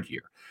the third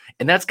year.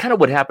 And that's kind of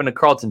what happened to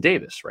Carlton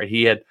Davis, right?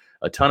 He had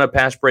a ton of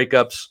pass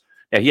breakups.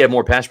 Yeah, he had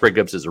more pass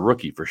breakups as a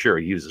rookie for sure.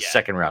 He was a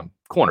second-round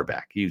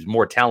cornerback. He was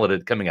more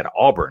talented coming out of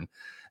Auburn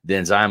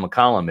than Zyon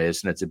McCollum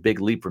is. And it's a big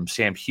leap from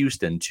Sam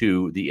Houston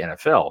to the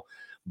NFL.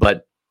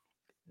 But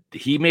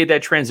he made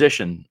that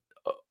transition,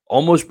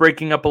 almost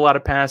breaking up a lot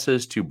of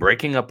passes to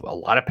breaking up a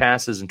lot of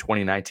passes in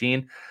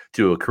 2019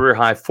 to a career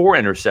high 4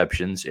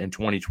 interceptions in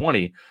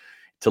 2020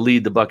 to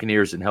lead the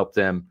Buccaneers and help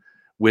them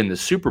win the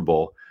Super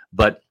Bowl.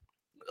 But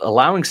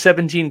allowing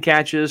 17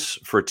 catches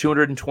for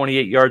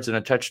 228 yards and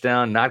a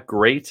touchdown, not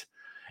great.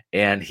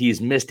 And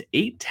he's missed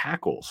 8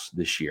 tackles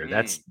this year.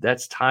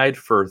 That's tied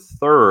for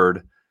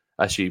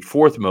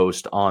fourth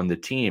most on the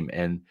team.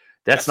 And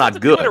that's not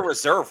good. A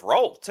reserve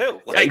role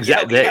too. Like,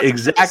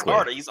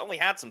 exactly. He's only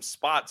had some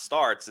spot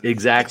starts.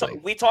 Exactly.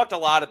 We talked a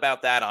lot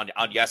about that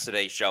on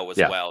yesterday's show as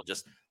well.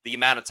 Just the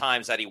amount of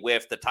times that he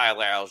whiffed, the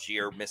Tyler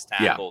Algier missed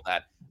tackle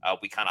that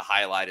we kind of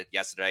highlighted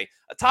yesterday.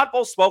 Todd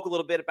Bowles spoke a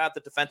little bit about the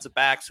defensive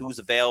backs, who's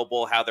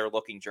available, how they're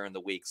looking during the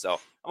week. So I'm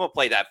going to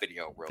play that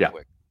video real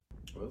quick.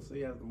 We'll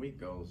see as the week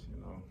goes.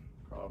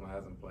 Carlton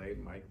hasn't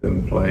played. Mike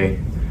didn't play.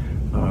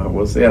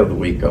 We'll see as the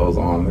week goes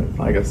on.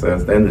 Like I said,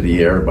 it's the end of the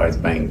year. Everybody's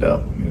banged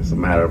up. It's a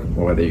matter of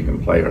whether you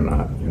can play or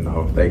not.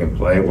 If they can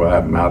play, we'll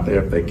have them out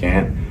there. If they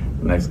can't,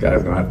 the next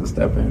guy's going to have to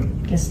step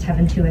in. Just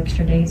having 2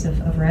 extra days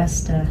of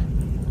rest or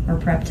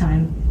prep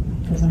time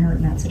doesn't hurt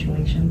in that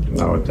situation.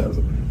 No, it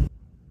doesn't.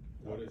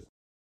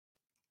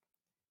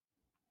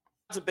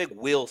 A big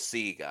we'll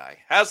see guy.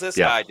 How's this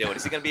guy doing?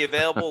 Is he going to be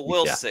available?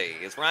 We'll see.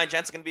 Is Ryan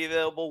Jensen going to be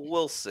available?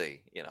 We'll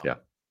see.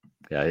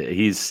 Yeah,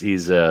 he's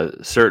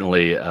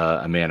certainly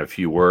a man of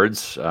few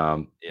words.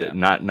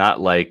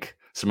 Not like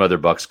some other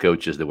Bucs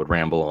coaches that would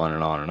ramble on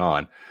and on and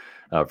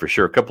on. For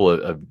sure. A couple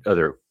of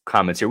other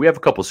comments here. We have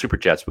a couple of super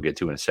chats we'll get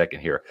to in a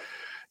second here.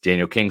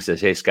 Daniel King says,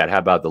 "Hey Scott, how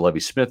about the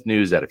Lovie Smith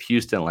news out of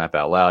Houston? Laugh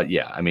out loud."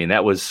 Yeah, I mean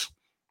that was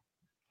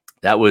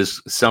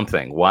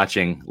something,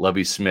 watching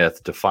Lovie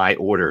Smith defy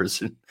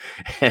orders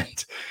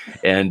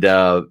and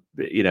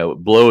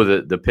blow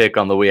the pick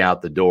on the way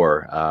out the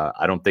door.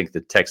 I don't think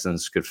the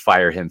Texans could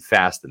fire him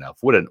fast enough.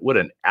 What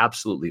an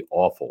absolutely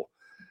awful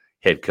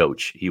head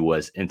coach he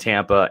was in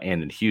Tampa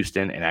and in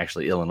Houston and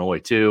actually Illinois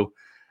too.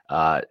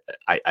 I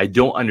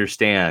don't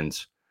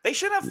understand. They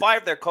should have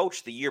fired their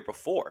coach the year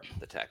before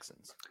the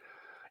Texans.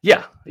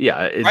 Yeah.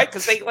 Right?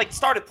 Because they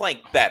started playing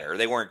better.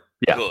 They weren't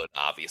good,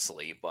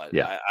 obviously, but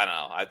I don't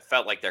know. I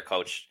felt like their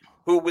coach,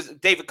 who was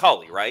David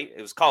Culley, right? It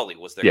was Culley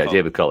was their coach.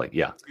 David Culley,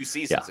 2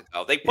 seasons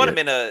ago. They put him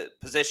in a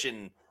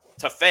position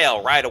to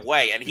fail right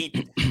away, and he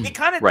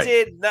kind of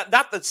did,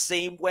 not the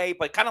same way,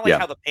 but kind of like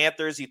how the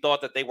Panthers, you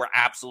thought that they were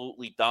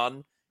absolutely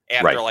done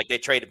after they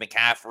traded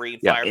McCaffrey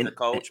and fired the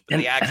coach, but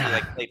they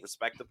actually played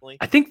respectably.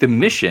 I think the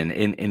mission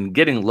in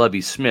getting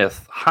Lovie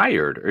Smith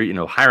hired,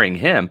 or hiring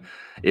him,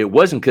 it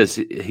wasn't because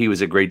he was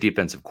a great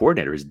defensive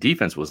coordinator. His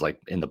defense was like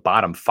in the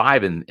bottom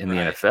 5 in the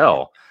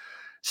NFL.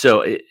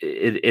 So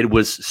it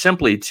was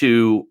simply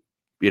to,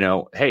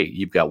 hey,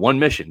 you've got one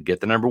mission, get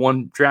the number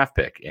 1 draft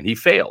pick, and he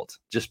failed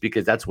just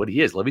because that's what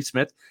he is. Lovie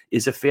Smith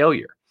is a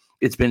failure.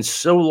 It's been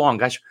so long.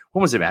 Gosh,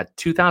 when was it, Matt?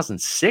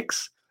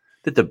 2006?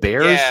 That the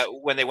Bears,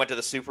 when they went to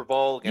the Super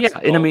Bowl,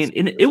 and I mean,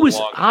 it was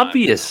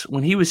obvious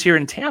when he was here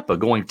in Tampa,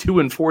 going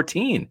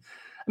 2-14.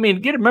 I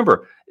mean,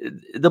 remember,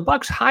 the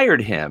Bucs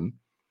hired him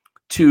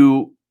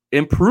to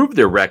improve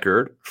their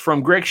record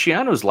from Greg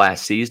Schiano's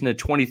last season in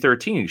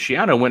 2013.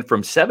 Schiano went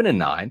from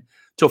 7-9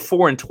 to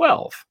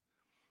 4-12.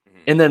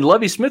 And then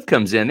Lovie Smith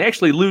comes in. They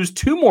actually lose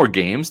 2 more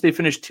games. They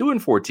finished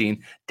 2-14.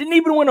 Didn't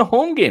even win a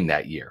home game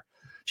that year.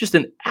 Just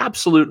an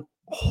absolute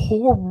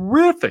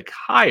horrific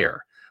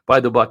hire by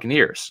the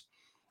Buccaneers.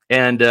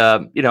 And,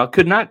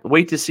 could not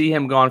wait to see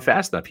him gone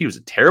fast enough. He was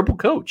a terrible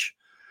coach.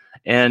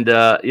 And,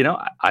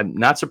 I'm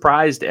not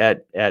surprised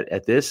at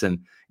this. And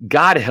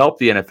God help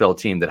the NFL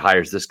team that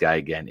hires this guy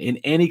again in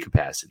any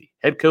capacity.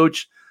 Head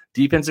coach,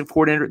 defensive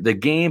coordinator. The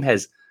game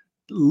has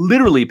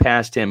literally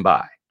passed him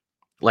by.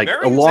 Like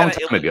a long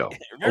time ago.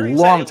 A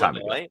long time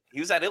ago. He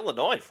was at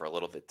Illinois for a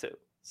little bit too.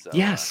 So,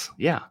 yes.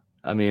 Yeah.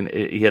 I mean,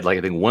 he had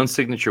I think one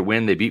signature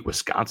win. They beat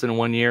Wisconsin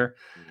one year.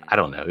 I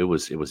don't know. It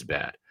was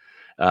bad.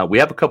 We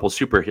have a couple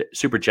super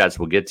chats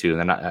we'll get to, and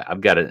then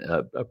I've got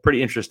a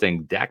pretty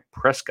interesting Dak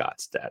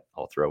Prescott stat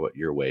I'll throw it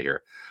your way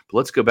here. But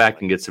let's go back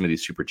and get some of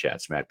these super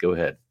chats. Matt, go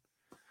ahead.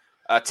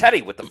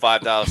 Teddy with the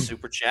 $5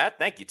 super chat.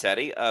 Thank you,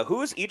 Teddy.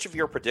 Who is each of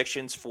your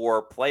predictions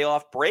for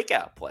playoff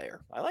breakout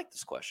player? I like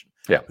this question.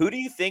 Yeah. Who do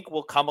you think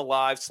will come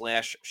alive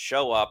 /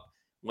 show up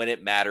when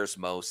it matters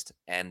most,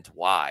 and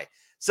why?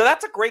 So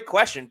that's a great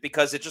question,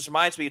 because it just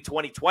reminds me of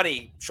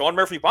 2020. Sean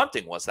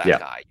Murphy-Bunting was that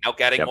guy,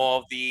 getting all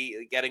of the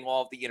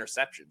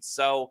interceptions.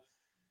 So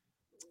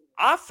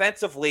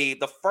offensively,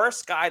 the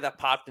first guy that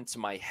popped into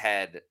my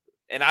head,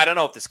 and I don't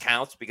know if this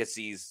counts because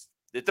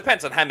it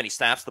depends on how many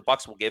snaps the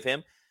Bucs will give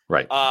him.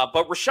 Right.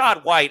 But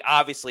Rachaad White,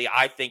 obviously,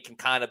 I think can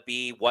kind of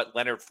be what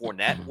Leonard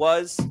Fournette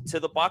was to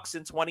the Bucs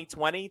in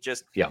 2020.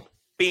 Just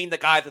being the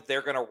guy that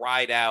they're going to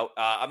ride out.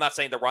 I'm not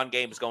saying the run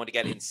game is going to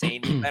get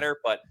insanely better,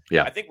 but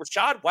I think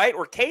Rachaad White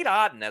or Cade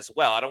Otton as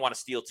well. I don't want to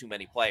steal too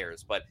many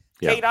players, but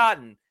Cade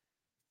Otton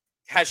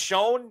has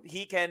shown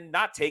he can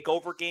not take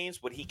over games,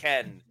 but he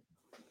can,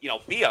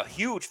 be a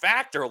huge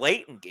factor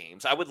late in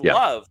games. I would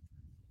love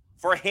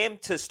for him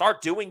to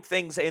start doing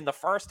things in the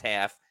first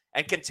half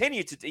and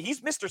continue to.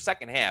 He's Mr.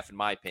 Second Half, in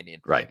my opinion.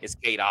 Right. Is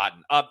Cade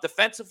Otton.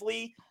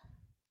 Defensively,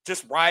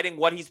 just riding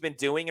what he's been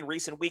doing in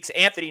recent weeks.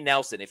 Anthony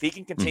Nelson, if he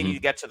can continue to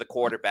get to the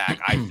quarterback,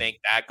 I think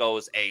that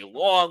goes a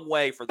long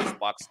way for this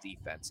Bucs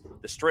defense.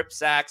 The strip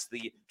sacks,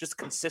 the just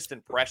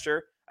consistent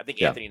pressure. I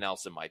think Anthony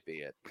Nelson might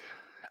be it.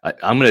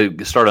 I'm going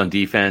to start on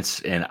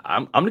defense, and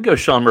I'm going to go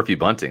Sean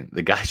Murphy-Bunting.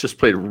 The guy's just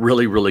played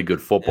really, really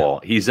good football.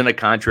 Yeah. He's in a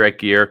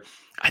contract year.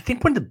 I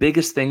think one of the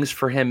biggest things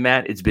for him,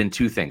 Matt, it's been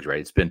 2 things, right?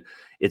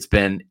 It's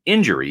been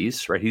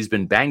injuries, right? He's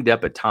been banged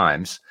up at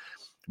times.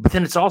 But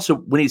then it's also,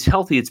 when he's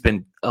healthy, it's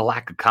been a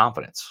lack of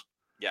confidence.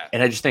 Yeah.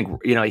 And I just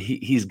think,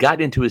 he's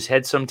gotten into his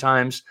head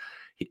sometimes.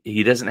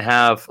 He doesn't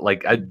have,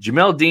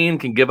 Jamel Dean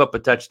can give up a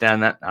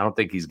touchdown. That I don't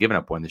think he's given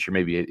up one this year.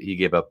 Maybe he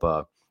gave up,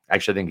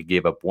 actually, I think he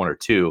gave up 1 or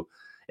 2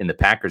 in the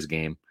Packers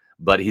game.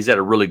 But he's had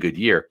a really good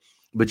year.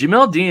 But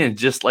Jamel Dean,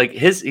 just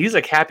he's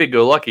like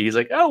happy-go-lucky. He's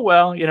like, oh,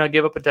 well,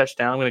 give up a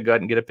touchdown. I'm going to go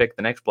ahead and get a pick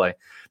the next play.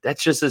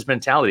 That's just his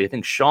mentality. I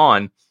think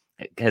Sean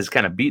has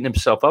kind of beaten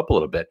himself up a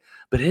little bit,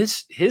 but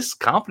his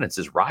confidence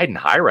is riding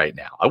high right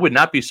now. I would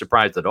not be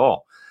surprised at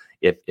all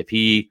if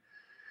he,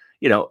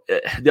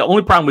 the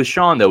only problem with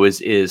Sean though is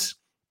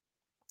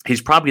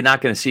he's probably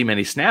not going to see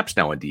many snaps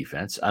now in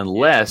defense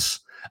unless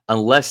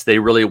they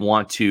really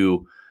want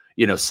to,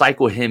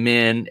 cycle him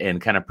in and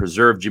kind of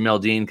preserve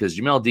Jamel Dean, because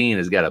Jamel Dean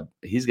has got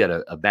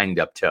a banged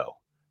up toe,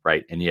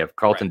 right? And you have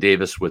Carlton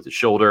Davis with the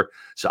shoulder,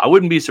 so I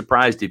wouldn't be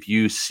surprised if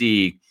you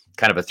see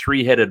kind of a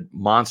 3-headed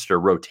monster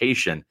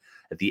rotation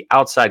at the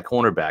outside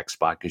cornerback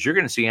spot, because you're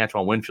going to see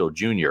Antoine Winfield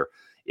Jr.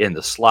 in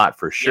the slot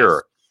for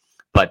sure.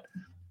 Yes. But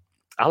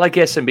I like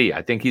SMB.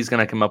 I think he's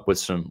going to come up with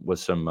some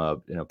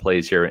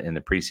plays here in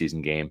the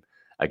preseason game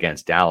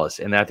against Dallas.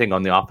 And I think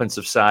on the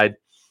offensive side,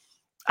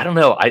 I don't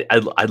know.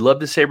 I'd love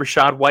to say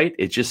Rachaad White.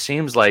 It just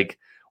seems like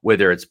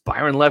whether it's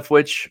Byron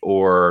Leftwich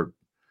or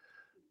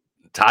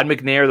Todd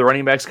McNair, the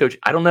running backs coach,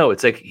 I don't know.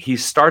 It's like he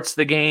starts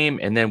the game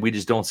and then we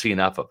just don't see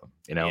enough of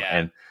him,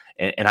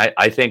 And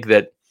I think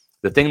that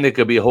the thing that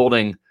could be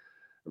holding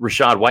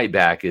Rachaad White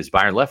back is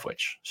Byron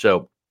Leftwich.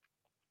 So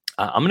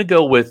I'm going to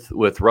go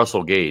with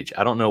Russell Gage.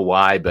 I don't know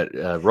why, but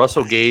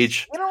Russell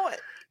Gage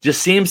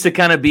just seems to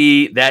kind of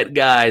be that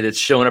guy that's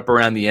showing up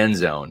around the end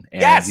zone.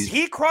 And yes,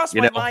 he crossed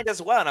my mind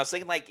as well. And I was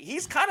thinking,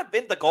 he's kind of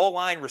been the goal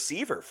line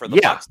receiver for the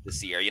Bucs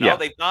this year.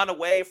 They've gone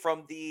away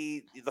from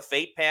the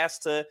fade pass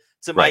to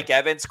Mike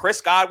Evans.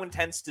 Chris Godwin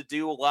tends to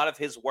do a lot of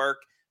his work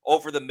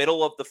over the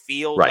middle of the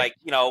field,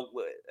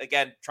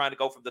 again, trying to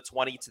go from the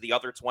 20 to the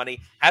other 20.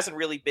 Hasn't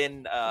really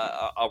been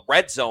a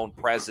red zone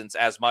presence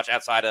as much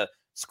outside of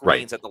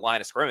screens at the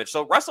line of scrimmage.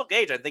 So Russell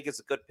Gage, I think,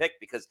 is a good pick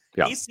because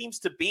he seems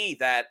to be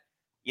that,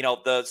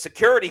 the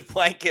security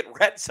blanket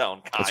red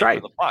zone guy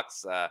for the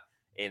Bucs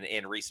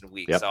in recent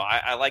weeks. Yep. So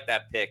I like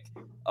that pick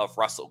of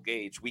Russell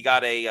Gage. We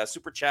got a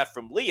super chat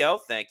from Leo.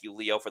 Thank you,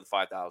 Leo, for the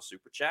 $5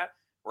 super chat.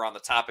 We're on the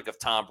topic of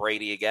Tom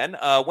Brady again.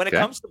 When it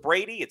comes to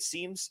Brady, it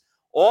seems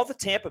all the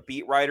Tampa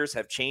beat writers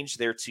have changed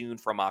their tune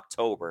from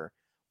October.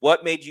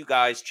 What made you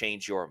guys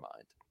change your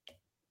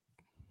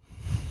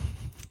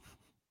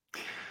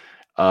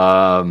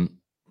mind?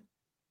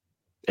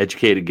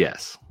 Educated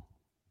guess.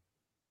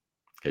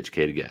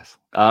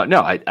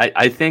 No,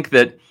 I think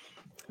that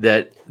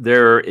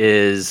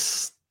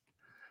there's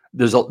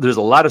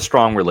a lot of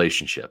strong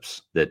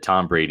relationships that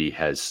Tom Brady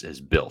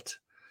has built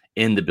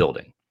in the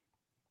building.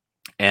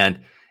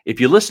 And if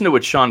you listen to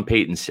what Sean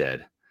Payton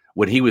said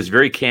when he was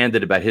very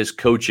candid about his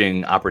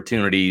coaching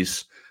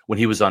opportunities when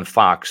he was on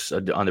Fox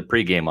on the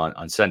pregame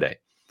on Sunday,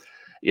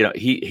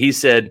 he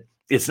said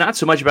it's not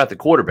so much about the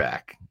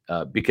quarterback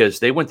because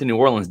they went to New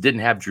Orleans,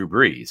 didn't have Drew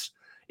Brees.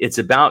 It's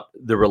about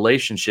the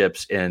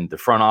relationships in the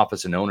front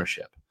office and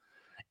ownership.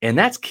 And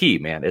that's key,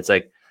 man. It's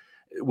like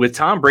with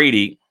Tom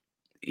Brady,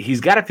 he's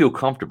got to feel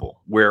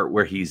comfortable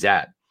where he's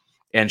at.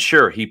 And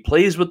sure, he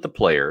plays with the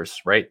players,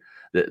 right?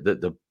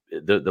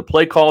 The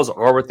play calls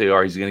are what they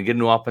are. He's going to get a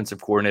new offensive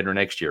coordinator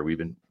next year.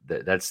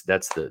 That's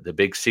the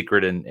big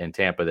secret in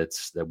Tampa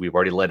that we've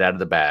already let out of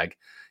the bag.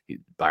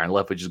 Byron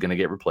Leftwich is going to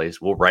get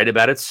replaced. We'll write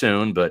about it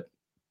soon, but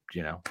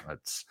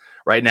it's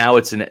right now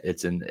it's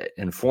an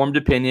informed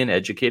opinion,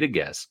 educated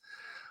guess.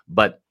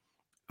 But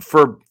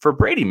for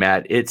Brady,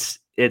 Matt, it's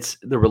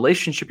the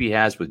relationship he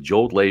has with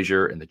Joel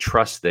Glazier and the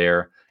trust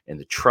there, and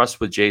the trust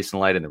with Jason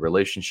Light and the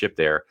relationship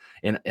there,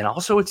 and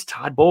also it's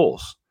Todd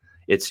Bowles.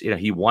 It's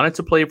he wanted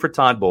to play for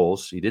Todd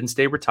Bowles. He didn't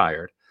stay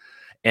retired,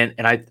 and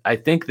I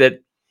think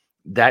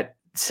that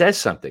says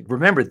something.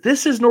 Remember,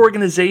 this is an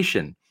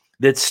organization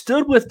that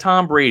stood with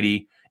Tom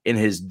Brady in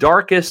his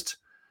darkest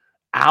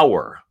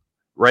hour,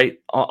 right?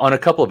 On a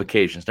couple of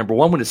occasions. Number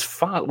one, when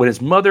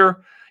his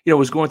mother,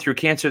 was going through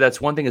cancer.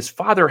 That's one thing. His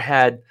father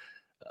had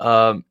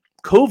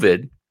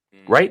COVID,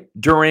 right,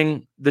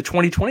 during the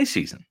 2020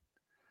 season.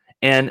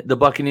 And the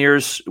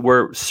Buccaneers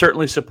were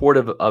certainly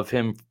supportive of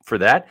him for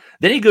that.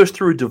 Then he goes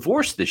through a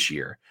divorce this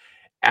year,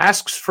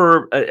 asks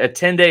for a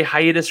 10-day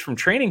hiatus from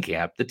training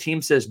camp. The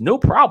team says, no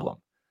problem.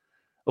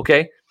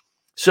 Okay.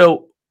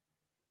 So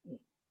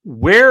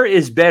where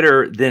is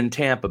better than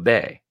Tampa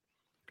Bay?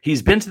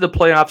 He's been to the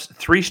playoffs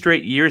 3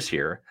 straight years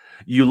here.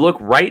 You look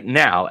right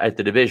now at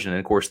the division, and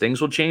of course,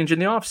 things will change in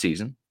the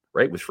offseason,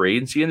 right, with free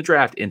agency and the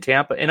draft in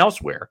Tampa and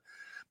elsewhere.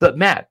 But,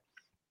 Matt,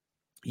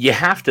 you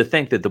have to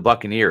think that the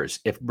Buccaneers,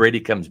 if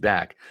Brady comes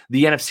back,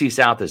 the NFC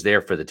South is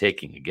there for the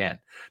taking again.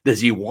 Does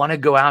he want to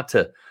go out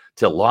to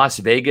Las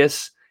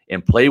Vegas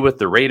and play with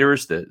the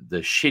Raiders, the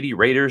shitty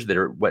Raiders that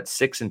are,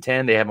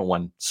 6-10? They haven't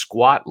won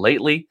squat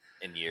lately.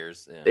 In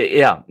years.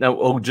 Yeah.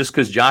 No, just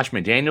because Josh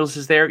McDaniels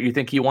is there, you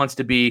think he wants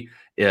to be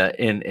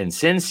in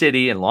Sin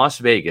City in Las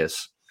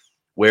Vegas,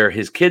 where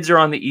his kids are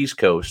on the East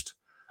Coast,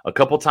 a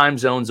couple time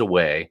zones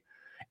away,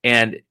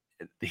 and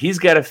he's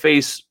got to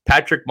face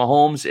Patrick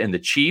Mahomes and the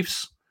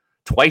Chiefs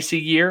twice a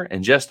year,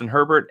 and Justin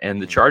Herbert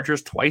and the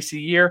Chargers twice a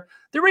year.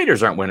 The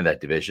Raiders aren't winning that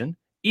division,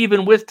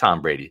 even with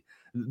Tom Brady.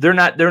 They're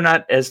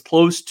not as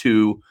close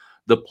to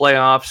the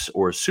playoffs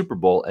or Super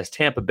Bowl as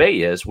Tampa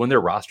Bay is when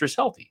their roster's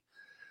healthy.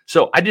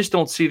 So I just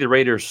don't see the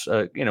Raiders,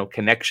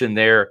 connection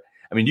there.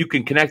 I mean, you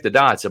can connect the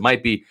dots. It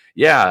might be,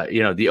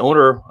 the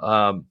owner,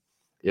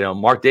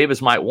 Mark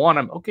Davis might want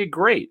him. Okay,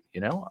 great.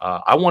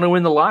 I want to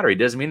win the lottery.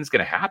 Doesn't mean it's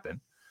going to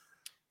happen.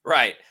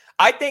 Right.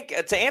 I think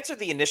to answer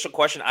the initial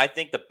question, I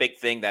think the big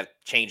thing that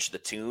changed the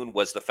tune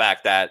was the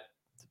fact that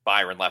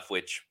Byron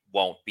Leftwich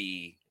won't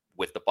be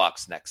with the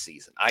Bucs next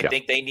season. I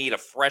think they need a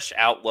fresh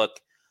outlook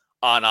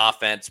on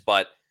offense,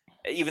 but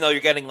even though you're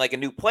getting like a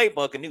new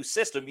playbook, a new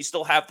system, you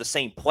still have the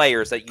same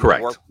players that you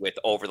worked with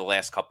over the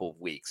last couple of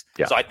weeks.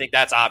 Yeah. So I think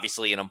that's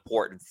obviously an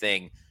important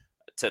thing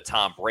to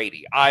Tom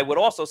Brady. I would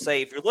also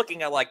say if you're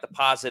looking at like the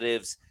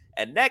positives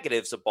and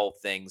negatives of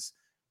both things,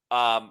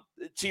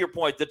 to your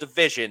point, the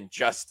division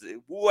just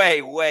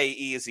way, way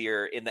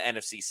easier in the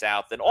NFC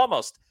South than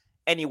almost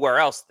anywhere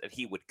else that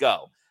he would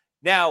go.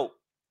 Now,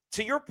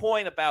 to your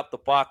point about the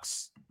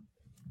Bucs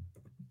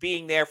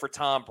being there for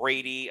Tom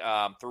Brady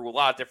through a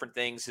lot of different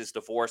things, his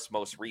divorce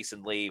most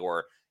recently,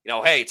 or,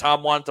 hey,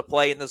 Tom wanted to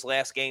play in this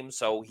last game,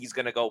 so he's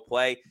going to go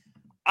play.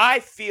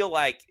 I feel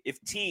like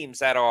if teams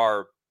that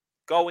are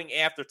going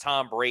after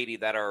Tom Brady,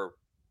 that are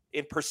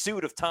in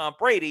pursuit of Tom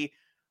Brady,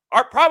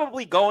 are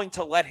probably going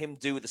to let him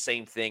do the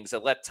same things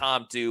and let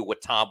Tom do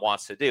what Tom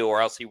wants to do, or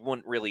else he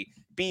wouldn't really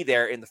be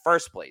there in the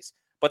first place.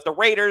 But the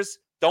Raiders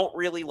don't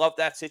really love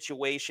that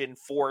situation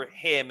for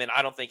him, and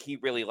I don't think he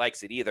really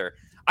likes it either.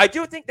 I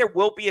do think there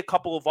will be a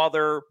couple of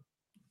other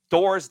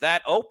doors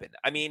that open.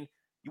 I mean,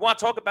 you want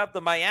to talk about the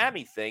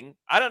Miami thing.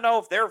 I don't know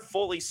if they're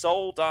fully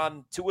sold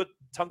on Tua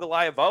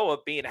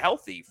Tagovailoa being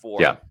healthy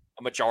for a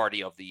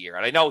majority of the year.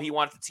 And I know he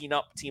wanted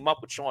to team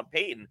up with Sean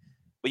Payton,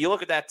 but you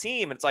look at that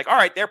team and it's like, all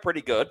right, they're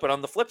pretty good. But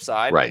on the flip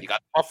side, you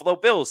got the Buffalo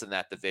Bills in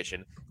that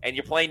division, and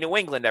you're playing New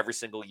England every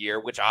single year,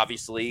 which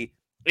obviously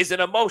is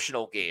an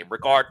emotional game,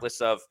 regardless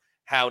of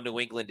how New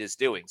England is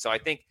doing. So I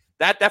think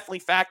that definitely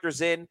factors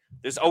in.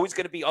 There's always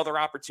going to be other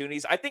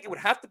opportunities. I think it would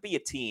have to be a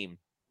team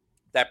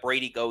that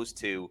Brady goes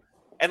to.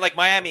 And like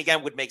Miami,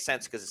 again, would make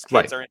sense because his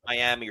kids are in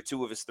Miami, or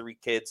 2 of his 3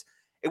 kids.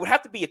 It would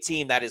have to be a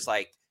team that is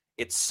like,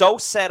 it's so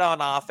set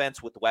on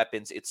offense with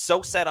weapons. It's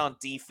so set on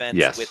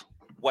defense with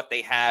what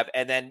they have.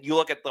 And then you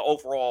look at the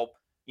overall,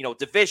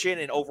 division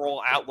and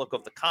overall outlook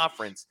of the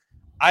conference.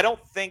 I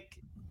don't think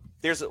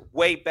there's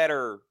way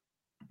better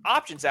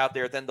options out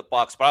there than the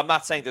Bucs, but I'm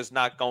not saying there's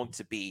not going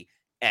to be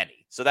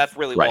any. So that's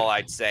really all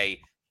I'd say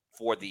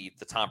for the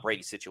Tom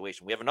Brady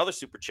situation. We have another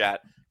super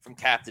chat from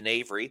Captain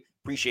Avery.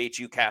 Appreciate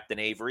you, Captain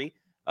Avery.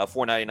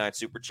 $4.99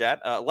 super chat.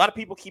 A lot of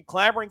people keep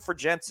clamoring for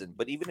Jensen,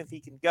 but even if he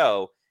can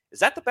go, is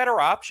that the better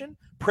option?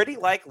 Pretty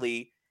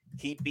likely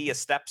he'd be a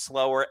step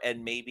slower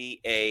and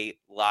maybe a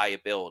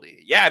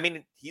liability. Yeah, I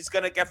mean, he's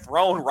going to get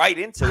thrown right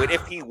into it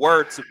if he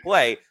were to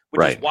play,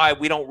 which is why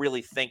we don't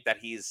really think that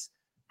he's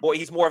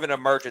more of an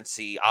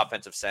emergency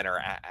offensive center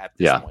at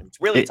this point.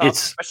 It's really tough,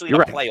 especially in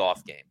a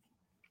playoff game.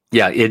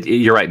 Yeah,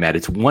 you're right, Matt.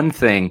 It's one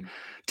thing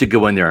to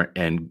go in there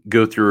and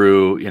go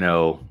through,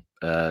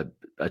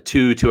 a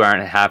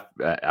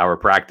 2.5 hour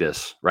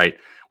practice, right?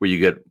 Where you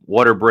get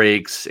water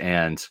breaks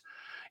and,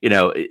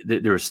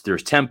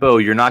 there's tempo.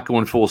 You're not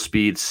going full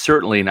speed.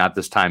 Certainly not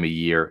this time of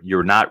year.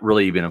 You're not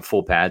really even in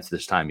full pads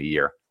this time of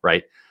year,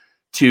 right?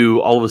 To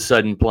all of a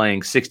sudden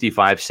playing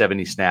 65,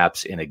 70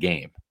 snaps in a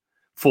game,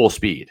 full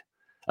speed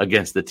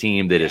against the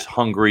team that is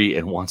hungry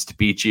and wants to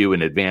beat you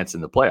and advance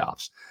in the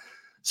playoffs.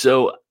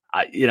 So,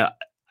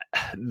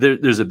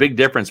 there's a big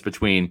difference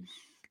between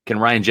can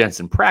Ryan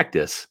Jensen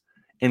practice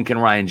and can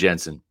Ryan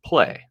Jensen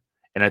play?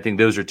 And I think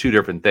those are two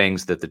different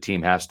things that the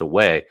team has to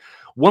weigh.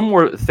 One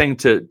more thing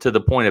to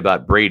the point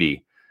about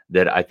Brady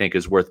that I think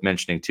is worth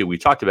mentioning too. We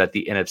talked about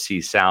the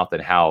NFC South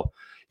and how,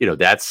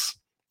 that's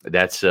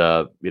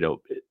up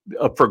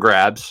for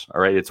grabs.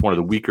 All right. It's one of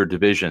the weaker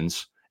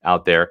divisions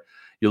out there.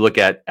 You look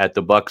at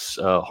the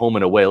Bucs home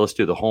and away. Let's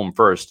do the home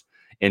first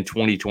in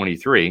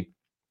 2023.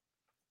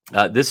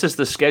 This is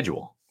the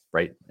schedule,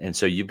 right? And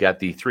so you've got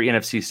the 3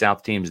 NFC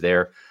South teams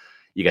there.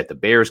 You got the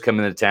Bears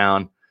coming to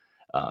town.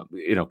 A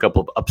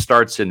couple of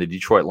upstarts in the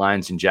Detroit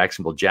Lions and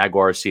Jacksonville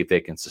Jaguars, see if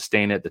they can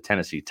sustain it. The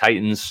Tennessee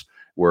Titans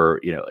were,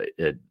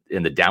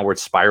 in the downward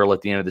spiral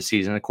at the end of the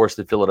season. Of course,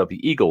 the Philadelphia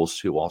Eagles,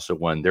 who also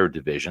won their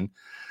division.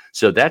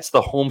 So that's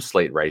the home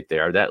slate right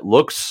there. That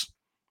looks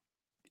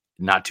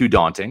not too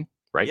daunting,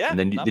 right? Yeah, and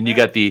then you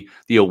got the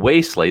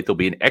away slate. There'll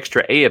be an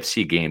extra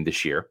AFC game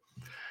this year.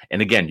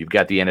 And again, you've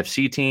got the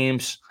NFC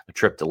teams, a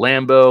trip to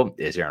Lambeau.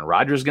 Is Aaron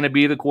Rodgers going to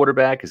be the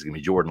quarterback? Is it going to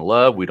be Jordan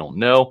Love? We don't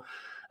know.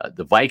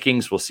 The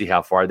Vikings, we'll see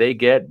how far they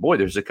get. Boy,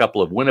 there's a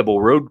couple of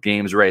winnable road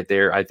games right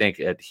there, I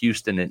think, at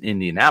Houston and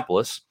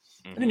Indianapolis.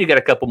 Mm-hmm. And then you got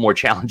a couple more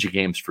challenging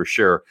games for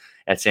sure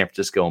at San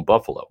Francisco and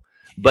Buffalo.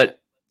 But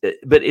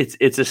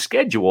it's a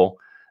schedule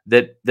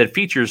that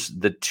features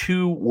the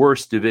two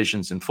worst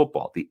divisions in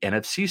football, the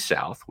NFC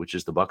South, which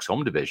is the Bucs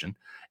home division,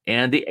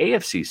 and the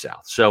AFC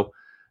South. So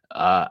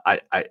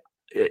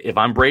if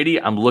I'm Brady,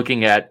 I'm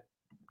looking at,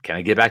 can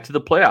I get back to the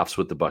playoffs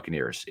with the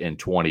Buccaneers in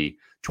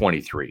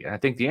 2023? And I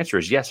think the answer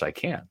is yes, I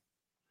can.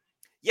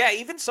 Yeah,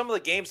 even some of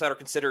the games that are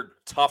considered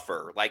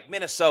tougher, like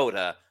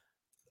Minnesota,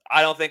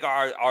 I don't think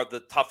are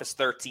the toughest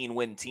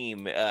 13-win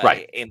team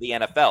in the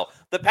NFL.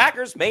 The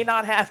Packers may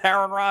not have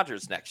Aaron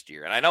Rodgers next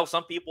year. And I know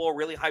some people are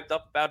really hyped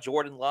up about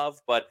Jordan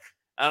Love, but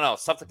I don't know,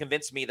 something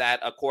convinced me that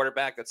a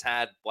quarterback that's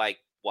had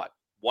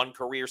one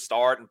career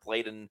start and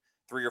played in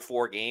 3 or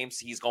 4 games,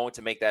 he's going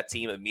to make that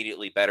team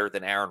immediately better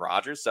than Aaron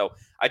Rodgers. So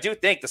I do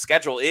think the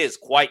schedule is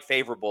quite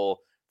favorable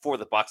for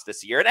the Bucs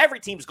this year. And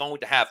every team's going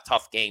to have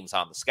tough games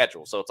on the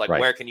schedule. So it's like,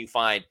 where can you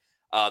find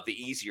the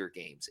easier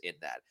games in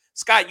that?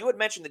 Scott, you had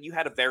mentioned that you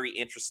had a very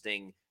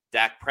interesting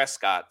Dak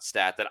Prescott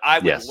stat that I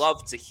would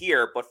love to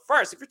hear. But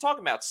first, if you're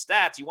talking about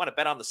stats, you want to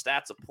bet on the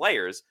stats of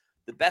players,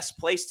 the best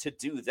place to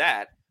do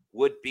that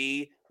would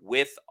be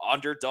with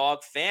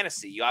Underdog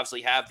Fantasy. You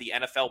obviously have the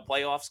NFL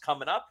playoffs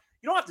coming up.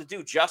 You don't have to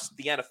do just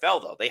the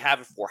NFL, though. They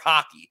have it for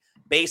hockey,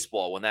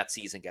 baseball when that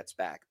season gets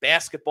back,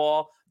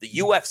 basketball, the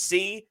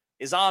UFC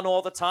is on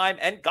all the time,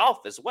 and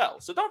golf as well.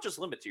 So don't just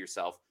limit to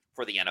yourself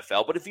for the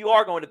NFL. But if you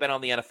are going to bet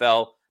on the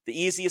NFL, the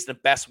easiest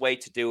and best way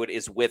to do it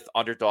is with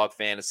Underdog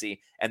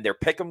Fantasy and their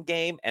Pick'em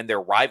game and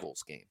their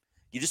Rivals game.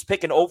 You just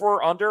pick an over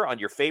or under on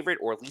your favorite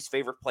or least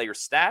favorite player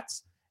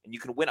stats, and you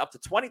can win up to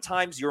 20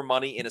 times your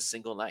money in a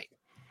single night.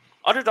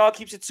 Underdog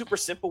keeps it super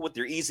simple with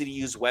their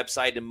easy-to-use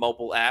website and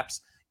mobile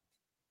apps.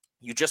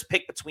 You just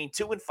pick between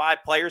 2 and 5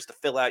 players to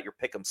fill out your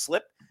Pick'em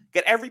slip.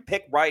 Get every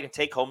pick right and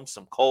take home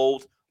some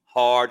cold,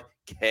 hard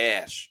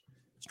cash.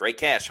 Straight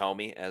cash,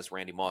 homie, as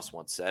Randy Moss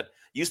once said.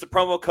 Use the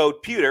promo code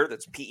PEWTER,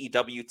 that's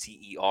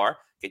PEWTER.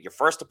 Get your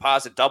first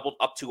deposit doubled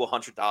up to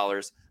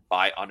 $100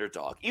 by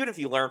Underdog. Even if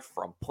you learn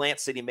from Plant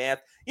City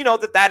Math, you know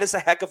that is a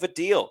heck of a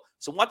deal.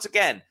 So once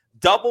again,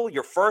 double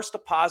your first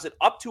deposit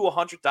up to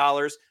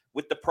 $100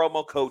 with the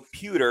promo code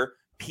PEWTER,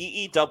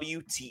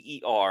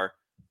 PEWTER,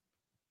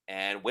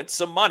 and win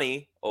some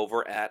money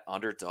over at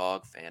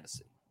Underdog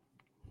Fantasy.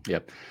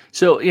 Yep.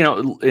 So,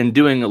 in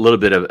doing a little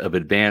bit of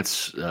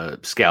advanced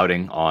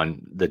scouting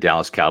on the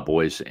Dallas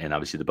Cowboys, and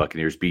obviously the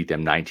Buccaneers beat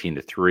them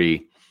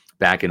 19-3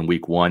 back in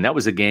week 1. That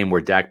was a game where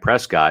Dak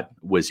Prescott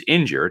was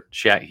injured.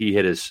 He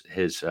hit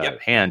his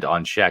hand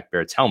on Shaq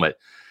Barrett's helmet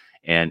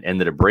and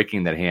ended up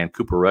breaking that hand.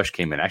 Cooper Rush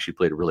came in, actually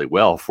played really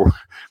well for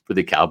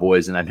the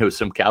Cowboys. And I know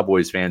some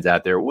Cowboys fans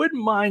out there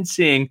wouldn't mind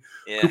seeing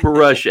Cooper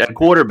Rush at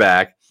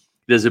quarterback.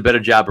 Does a better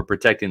job of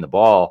protecting the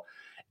ball.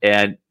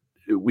 And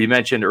we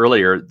mentioned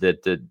earlier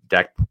that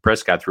Dak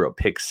Prescott threw a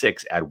pick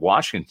 6 at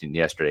Washington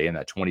yesterday in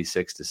that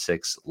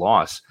 26-6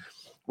 loss.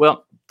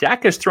 Well,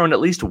 Dak has thrown at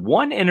least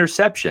one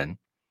interception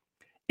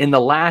in the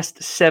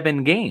last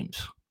 7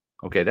 games.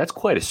 Okay, that's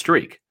quite a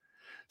streak.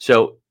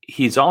 So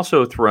he's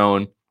also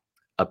thrown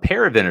a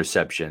pair of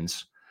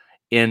interceptions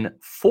in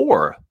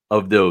 4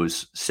 of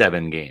those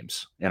 7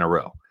 games in a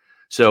row.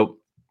 So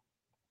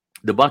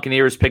the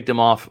Buccaneers picked him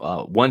off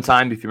one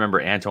time. If you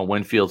remember, Antoine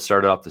Winfield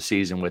started off the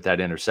season with that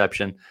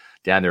interception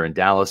down there in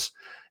Dallas.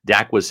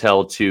 Dak was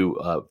held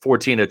to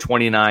 14 of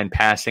 29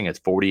 passing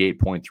at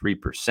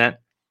 48.3%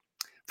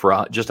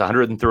 for just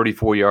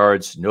 134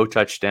 yards, no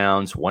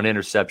touchdowns, 1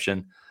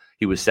 interception.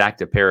 He was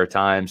sacked a pair of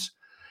times.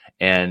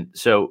 And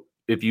so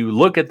if you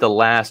look at the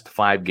last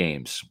 5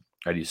 games,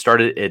 right, you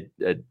started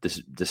at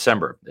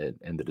December,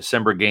 in the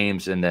December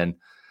games, and then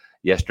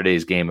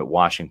yesterday's game at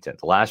Washington,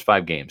 the last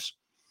 5 games.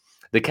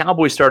 The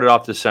Cowboys started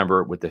off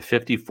December with the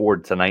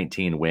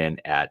 54-19 win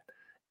at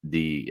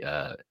the,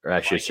 I'm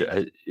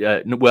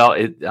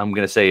going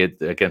to say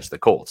it against the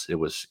Colts. It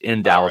was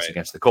in Dallas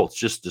against the Colts,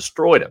 just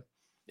destroyed them.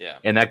 Yeah.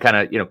 And that kind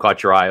of,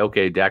 caught your eye.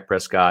 Okay, Dak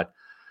Prescott,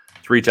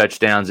 3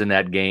 touchdowns in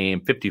that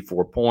game,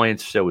 54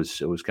 points. So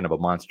it was kind of a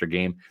monster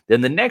game.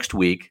 Then the next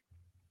week,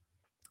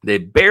 they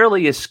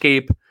barely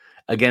escape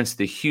against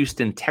the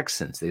Houston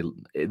Texans.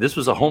 This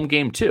was a home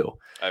game too.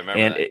 I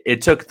remember and that.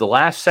 It took the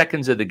last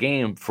seconds of the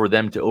game for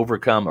them to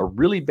overcome a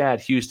really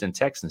bad Houston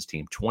Texans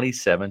team,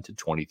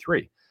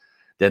 27-23.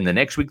 Then the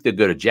next week they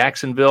go to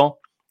Jacksonville.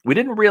 We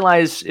didn't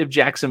realize if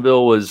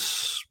Jacksonville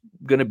was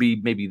going to be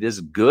maybe this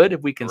good,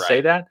 if we can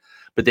say that,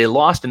 but they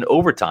lost in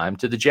overtime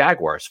to the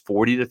Jaguars,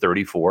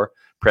 40-34.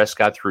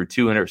 Prescott threw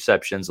 2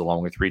 interceptions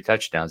along with 3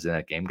 touchdowns in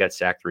that game, got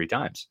sacked 3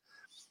 times.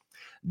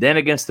 Then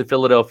against the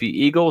Philadelphia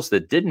Eagles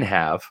that didn't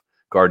have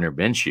Gardner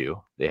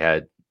Minshew, they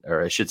had,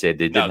 or I should say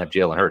they didn't have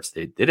Jalen Hurts.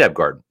 They did have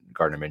Gardner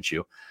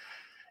Minshew.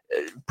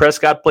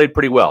 Prescott played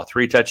pretty well.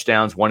 3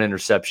 touchdowns, 1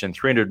 interception,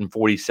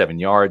 347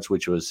 yards,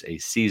 which was a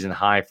season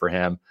high for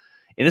him.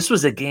 And this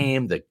was a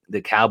game that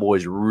the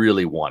Cowboys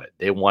really wanted.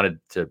 They wanted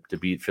to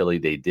beat Philly.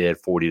 They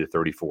did,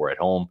 40-34 at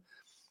home.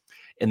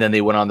 And then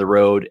they went on the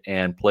road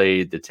and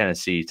played the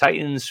Tennessee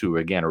Titans, who,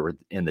 again, are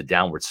in the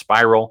downward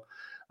spiral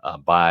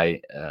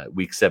by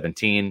week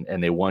 17,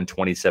 and they won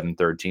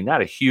 27-13.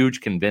 Not a huge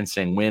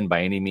convincing win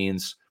by any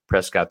means.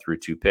 Prescott threw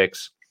 2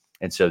 picks.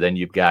 And so then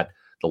you've got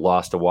the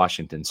loss to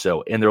Washington.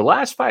 So in their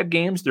last 5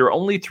 games, they're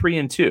only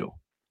 3-2.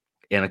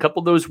 And a couple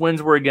of those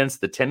wins were against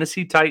the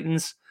Tennessee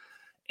Titans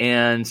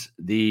and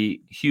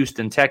the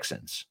Houston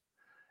Texans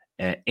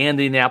and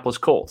the Indianapolis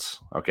Colts.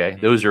 Okay.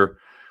 Those are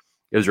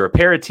a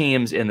pair of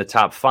teams in the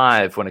top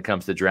 5 when it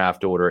comes to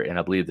draft order. And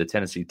I believe the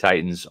Tennessee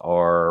Titans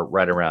are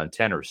right around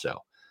 10 or so.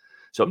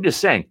 So I'm just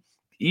saying,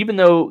 even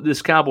though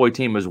this Cowboy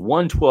team has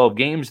won 12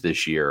 games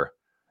this year,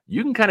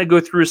 you can kind of go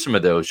through some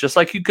of those, just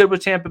like you could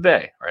with Tampa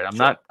Bay. Right?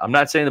 I'm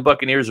not saying the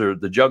Buccaneers are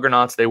the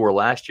juggernauts they were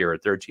last year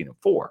at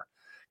 13-4,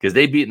 because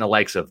they've beaten the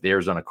likes of the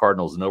Arizona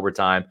Cardinals in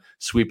overtime,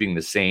 sweeping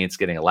the Saints,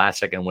 getting a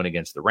last-second win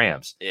against the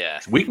Rams. Yeah,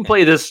 so we can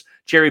play this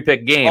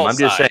cherry-pick game. Both I'm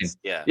just sides.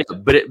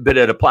 saying, but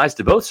it applies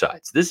to both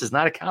sides. This is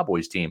not a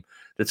Cowboys team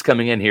that's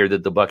coming in here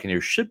that the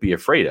Buccaneers should be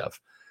afraid of,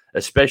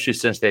 especially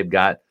since they've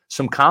got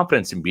some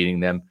confidence in beating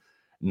them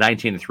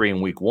 19-3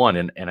 in week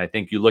 1. And I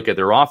think you look at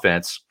their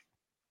offense.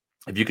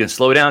 If you can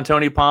slow down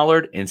Tony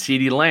Pollard and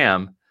CeeDee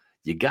Lamb,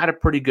 you got a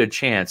pretty good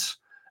chance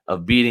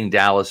of beating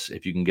Dallas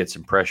if you can get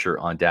some pressure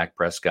on Dak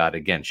Prescott.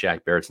 Again,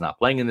 Shaq Barrett's not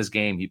playing in this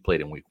game. He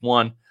played in week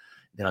 1.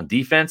 Then on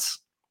defense,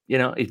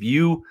 if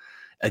you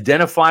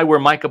identify where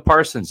Micah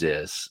Parsons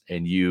is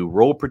and you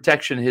roll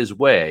protection his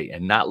way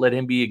and not let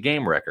him be a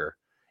game wrecker,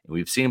 and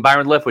we've seen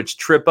Byron Leftwich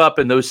trip up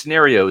in those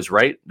scenarios,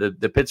 right? The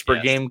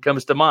Pittsburgh game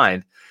comes to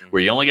mind,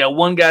 where you only got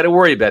one guy to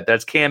worry about.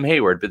 That's Cam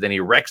Hayward, but then he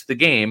wrecks the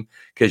game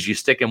because you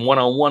stick him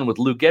one-on-one with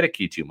Luke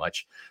Gedeke too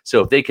much.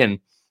 So if they can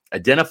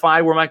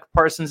identify where Micah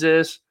Parsons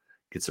is,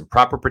 get some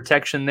proper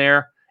protection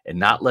there, and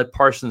not let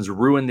Parsons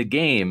ruin the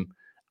game,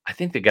 I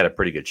think they got a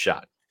pretty good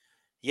shot.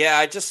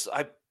 Yeah,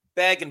 I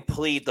beg and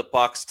plead the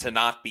Bucs to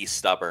not be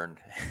stubborn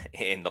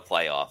in the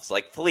playoffs.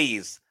 Like,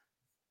 please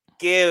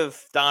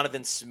give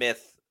Donovan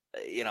Smith,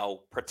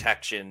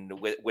 protection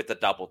with the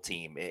double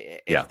team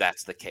if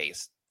that's the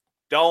case.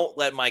 Don't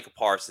let Micah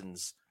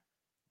Parsons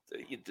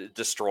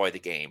destroy the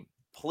game.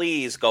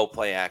 Please go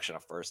play action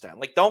on first down.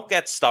 Like, don't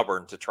get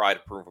stubborn to try to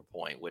prove a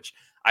point, which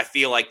I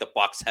feel like the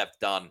Bucs have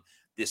done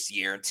this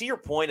year. And to your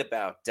point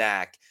about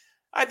Dak,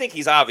 I think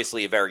he's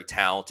obviously a very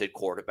talented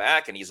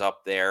quarterback, and he's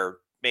up there,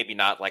 maybe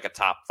not like a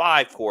top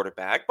 5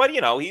 quarterback, but,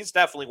 he's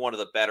definitely one of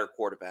the better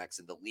quarterbacks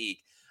in the league.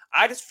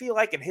 I just feel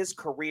like in his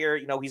career,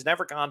 he's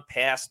never gone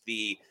past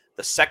the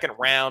second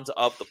round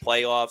of the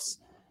playoffs.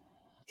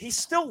 He's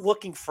still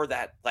looking for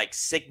that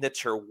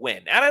signature win.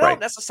 And I don't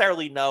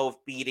necessarily know if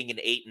beating an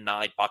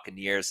 8-9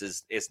 Buccaneers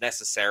is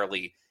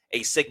necessarily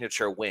a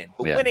signature win.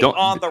 But winning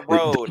on the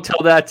road. Don't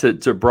tell that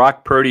to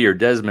Brock Purdy or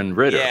Desmond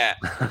Ridder. Yeah.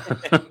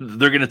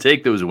 They're going to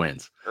take those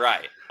wins.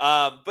 Right.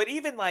 But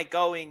even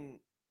going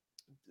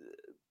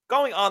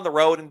going on the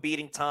road and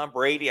beating Tom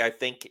Brady, I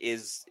think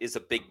is a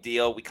big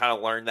deal. We kind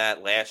of learned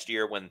that last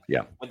year when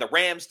the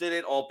Rams did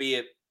it,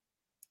 albeit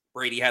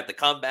Brady had the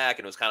comeback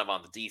and it was kind of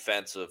on the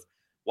defense of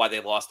why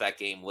they lost that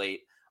game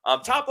late.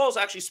 Todd Bowles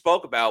actually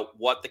spoke about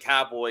what the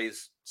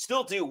Cowboys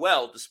still do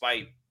well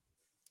despite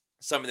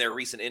some of their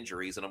recent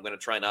injuries, and I'm going to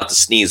try not to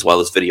sneeze while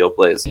this video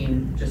plays.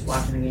 Just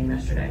watching the game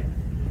yesterday.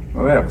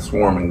 Well, they have a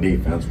swarming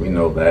defense. We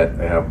know that.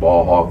 They have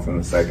ball hawks in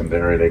the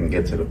secondary. They can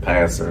get to the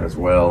passer as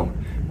well.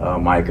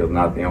 Mike is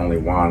not the only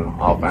one.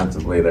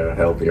 Offensively, they're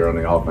healthier on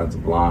the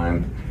offensive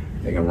line.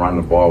 They can run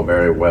the ball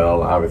very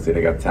well. Obviously,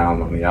 they got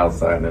talent on the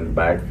outside and in the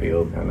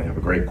backfield, and they have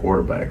a great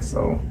quarterback.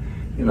 So,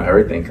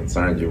 everything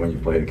concerns you when you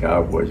play the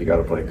Cowboys. You got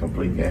to play a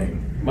complete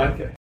game.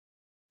 Mike.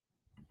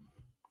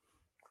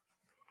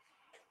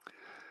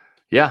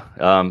 Yeah,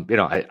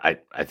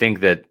 I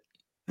think that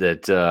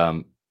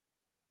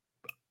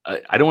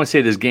I don't want to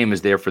say this game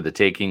is there for the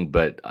taking,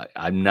 but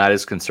I'm not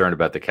as concerned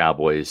about the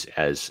Cowboys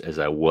as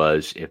I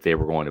was if they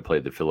were going to play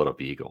the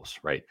Philadelphia Eagles.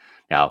 Right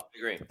now,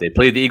 if they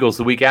play the Eagles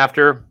the week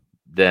after,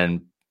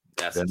 then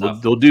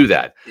they'll do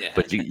that. Yeah.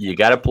 But you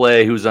got to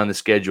play who's on the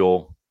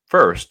schedule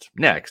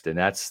next, and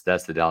that's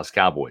the Dallas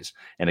Cowboys.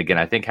 And again,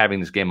 I think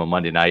having this game on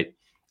Monday night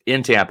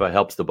in Tampa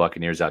helps the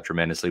Buccaneers out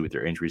tremendously with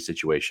their injury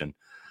situation.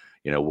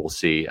 We'll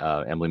see.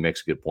 Emily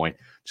makes a good point.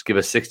 Just give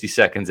us 60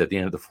 seconds at the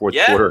end of the fourth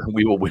quarter, and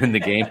we will win the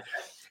game.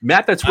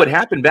 Matt, that's what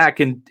happened back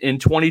in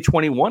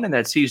 2021 in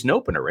that season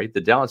opener, right?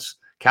 The Dallas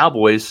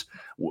Cowboys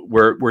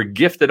were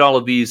gifted all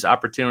of these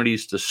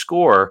opportunities to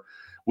score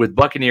with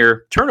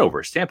Buccaneer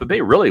turnovers. Tampa Bay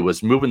really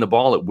was moving the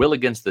ball at will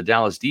against the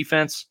Dallas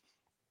defense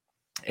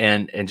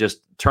and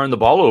just turned the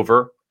ball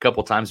over a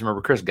couple times. I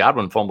remember Chris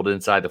Godwin fumbled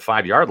inside the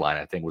 5-yard line,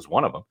 I think was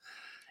one of them.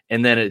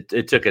 And then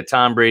it took a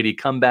Tom Brady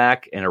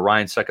comeback and a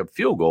Ryan Succop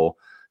field goal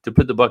to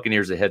put the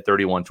Buccaneers ahead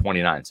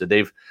 31-29. So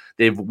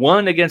they've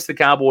won against the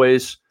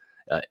Cowboys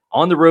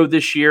on the road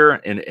this year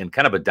in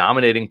kind of a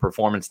dominating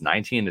performance,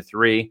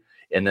 19-3.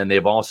 And then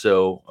they've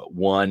also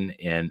won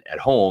at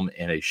home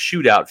in a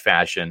shootout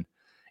fashion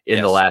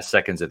in the last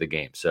seconds of the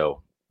game.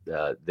 So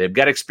they've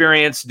got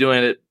experience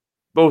doing it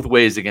both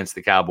ways against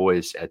the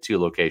Cowboys at 2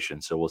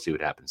 locations. So we'll see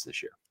what happens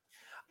this year.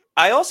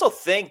 I also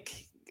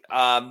think,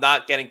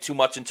 not getting too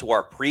much into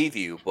our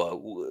preview, but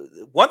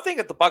one thing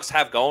that the Bucs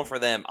have going for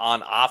them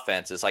on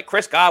offense is like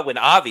Chris Godwin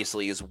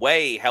obviously is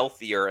way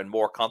healthier and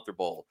more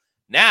comfortable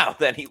now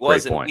than he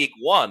was in week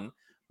 1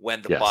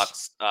 when the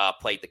Bucs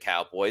played the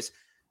Cowboys.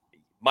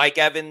 Mike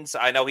Evans,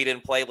 I know he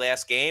didn't play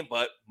last game,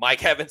 but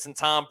Mike Evans and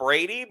Tom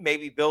Brady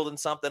maybe building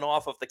something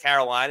off of the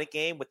Carolina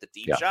game with the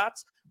deep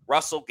shots.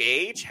 Russell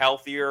Gage,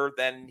 healthier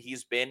than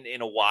he's been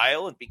in a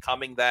while and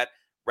becoming that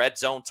red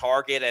zone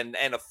target and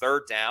a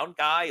third down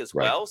guy as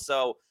well.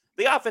 So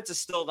the offense is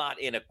still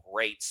not in a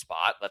great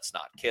spot. Let's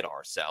not kid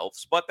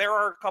ourselves. But there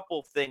are a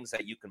couple of things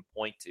that you can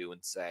point to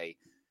and say,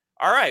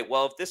 all right,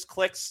 well, if this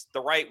clicks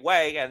the right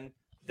way and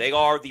they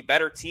are the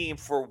better team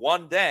for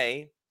one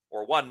day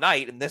or one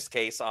night, in this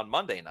case on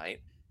Monday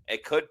night,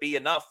 it could be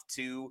enough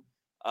to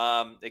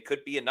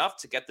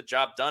get the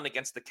job done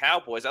against the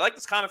Cowboys. I like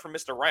this comment from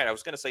Mr. Wright. I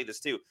was going to say this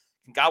too.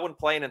 Can Godwin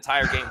play an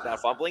entire game without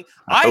fumbling?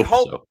 I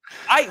hope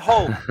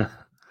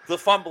the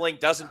fumbling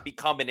doesn't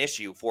become an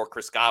issue for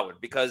Chris Godwin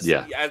because,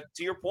 to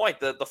your point,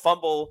 the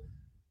fumble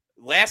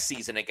last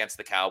season against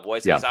the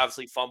Cowboys, he's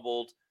obviously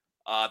fumbled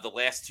the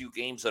last 2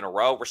 games in a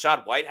row.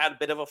 Rashad White had a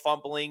bit of a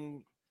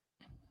fumbling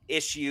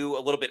issue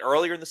a little bit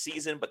earlier in the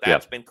season, but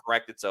that's been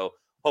corrected. So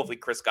hopefully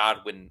Chris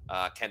Godwin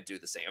can do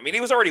the same. I mean,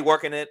 he was already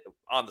working it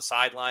on the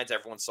sidelines.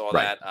 Everyone saw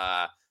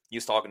that. He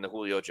was talking to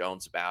Julio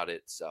Jones about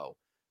it. So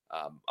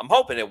I'm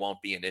hoping it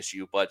won't be an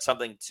issue, but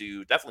something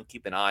to definitely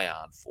keep an eye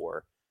on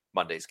for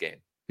Monday's game.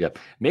 Yep.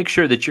 Make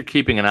sure that you're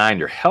keeping an eye on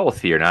your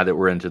health here now that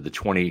we're into the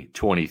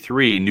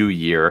 2023 new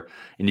year,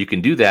 and you can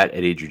do that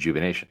at Age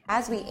Rejuvenation.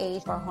 As we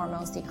age, our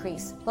hormones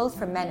decrease, both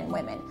for men and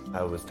women.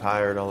 I was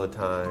tired all the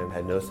time,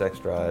 had no sex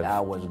drive.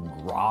 I was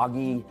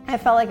groggy. I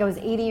felt like I was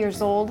 80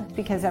 years old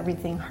because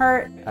everything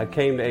hurt. I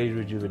came to Age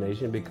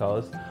Rejuvenation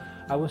because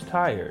I was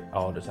tired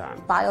all the time.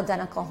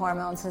 Bioidentical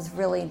hormones has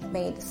really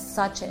made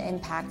such an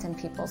impact in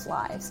people's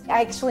lives.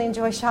 I actually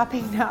enjoy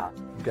shopping now.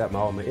 Got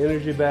all my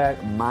energy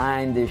back.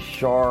 Mind is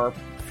sharp.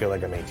 I feel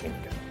like I'm 18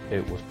 again.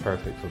 It was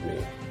perfect for me.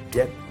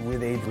 Get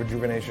with Age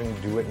Rejuvenation.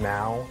 Do it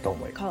now. Don't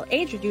wait. Call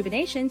Age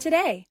Rejuvenation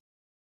today.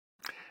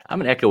 I'm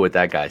going to echo what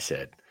that guy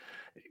said.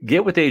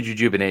 Get with Age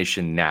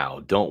Rejuvenation now.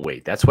 Don't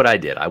wait. That's what I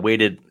did. I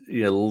waited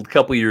a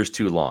couple years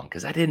too long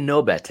because I didn't know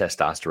about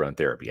testosterone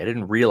therapy. I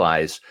didn't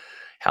realize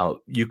how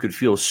you could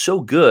feel so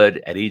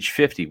good at age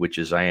 50, which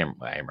is I am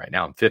right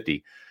now. I'm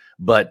 50,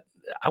 but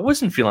I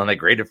wasn't feeling that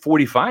great at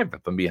 45,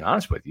 if I'm being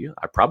honest with you.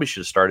 I probably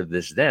should have started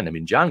this then. I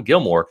mean, John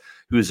Gilmore,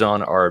 who's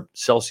on our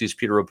Celsius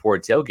Peter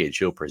Report tailgate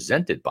show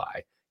presented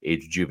by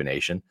Age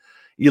Rejuvenation,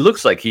 he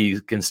looks like he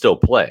can still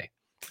play.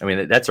 I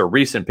mean, that's a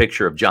recent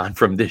picture of John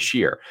from this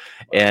year.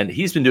 And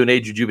he's been doing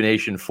Age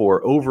Rejuvenation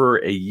for over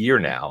a year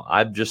now.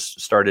 I've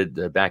just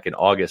started back in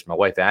August. My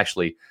wife,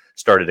 Ashley,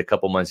 started a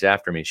couple months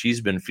after me.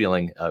 She's been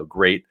feeling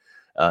great.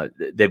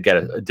 They've got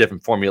a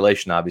different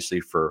formulation, obviously,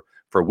 for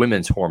for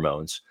women's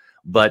hormones,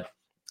 but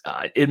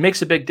it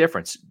makes a big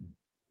difference.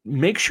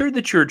 Make sure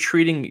that you're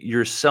treating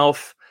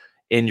yourself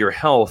and your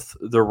health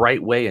the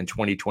right way in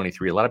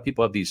 2023. A lot of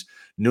people have these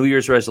New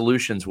Year's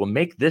resolutions. Well,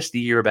 make this the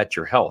year about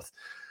your health.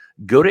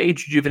 Go to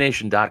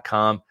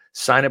agerejuvenation.com,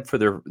 sign up for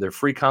their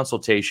free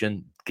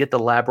consultation, get the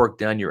lab work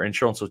done. Your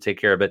insurance will take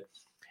care of it.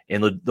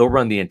 And they'll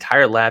run the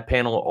entire lab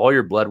panel, all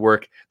your blood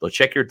work. They'll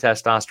check your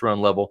testosterone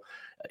level.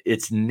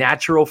 It's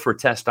natural for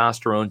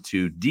testosterone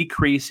to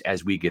decrease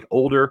as we get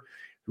older.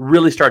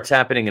 Really starts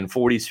happening in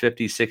 40s,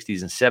 50s,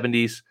 60s, and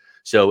 70s.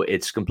 So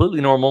it's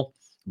completely normal,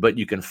 but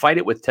you can fight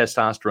it with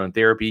testosterone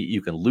therapy.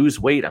 You can lose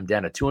weight. I'm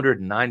down to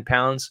 209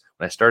 pounds.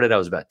 When I started, I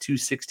was about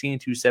 216,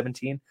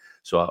 217.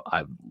 So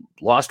I've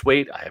lost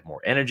weight. I have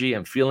more energy.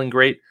 I'm feeling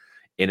great.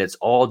 And it's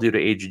all due to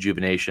Age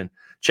Rejuvenation.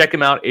 Check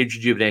them out,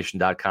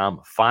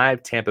 agerejuvenation.com.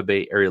 5 Tampa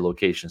Bay area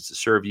locations to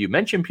serve you.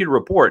 Mention Pewter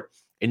Report,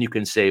 and you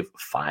can save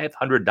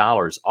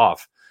 $500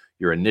 off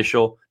your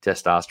initial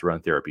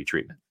testosterone therapy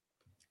treatment.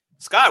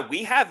 Scott,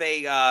 we have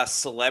a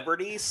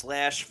celebrity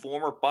 /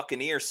 former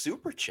Buccaneer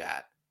super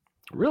chat.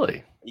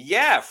 Really?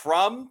 Yeah,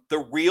 from the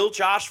real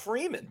Josh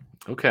Freeman.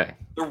 Okay.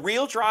 The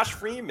real Josh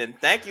Freeman.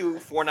 Thank you,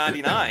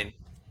 $4.99,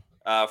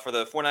 for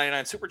the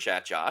 $4.99 super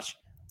chat, Josh.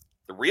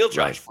 The real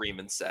Josh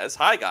Freeman says,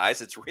 "Hi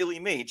guys, it's really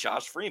me,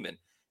 Josh Freeman.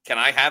 Can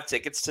I have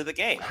tickets to the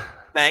game?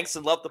 Thanks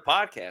and love the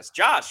podcast."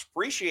 Josh,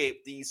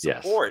 appreciate the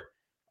support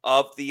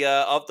of the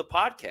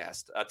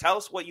podcast. Tell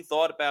us what you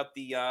thought about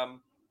the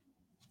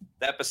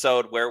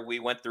episode where we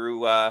went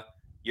through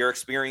your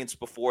experience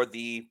before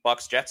the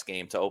Bucs-Jets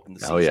game to open the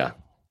season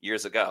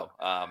years ago.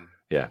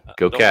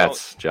 Go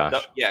Cats,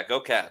 Josh. Go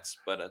Cats,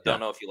 but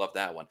don't know if you love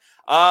that one.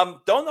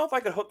 Don't know if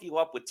I could hook you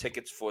up with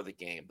tickets for the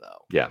game,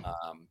 though. Yeah.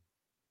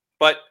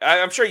 But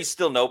I'm sure you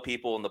still know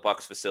people in the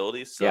Bucs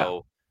facilities,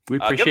 so we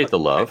appreciate the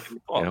love.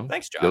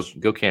 Thanks, Josh.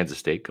 Go Kansas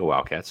State. Go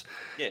Wildcats.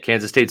 Yeah.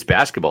 Kansas State's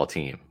basketball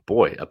team,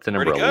 boy, up to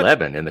number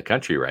 11 in the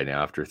country right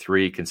now after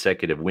 3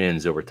 consecutive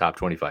wins over top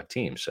 25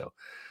 teams. So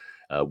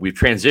we've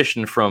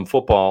transitioned from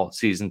football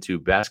season to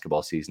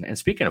basketball season. And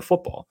speaking of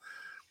football,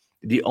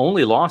 the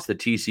only loss that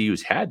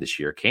TCU's had this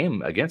year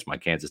came against my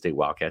Kansas State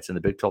Wildcats in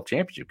the Big 12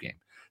 championship game.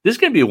 This is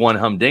going to be one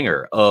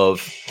humdinger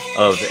of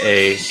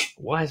a.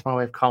 Why is my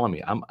wife calling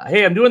me? I'm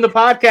doing the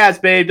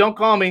podcast, babe. Don't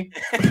call me.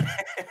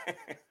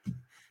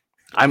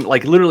 I'm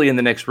like literally in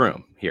the next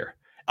room here.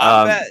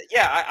 I'm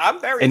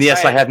very. And excited.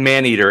 yes, I have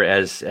Maneater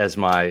as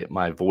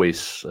my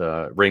voice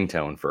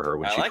ringtone for her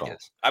when she calls.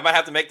 It. I might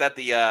have to make that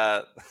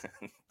the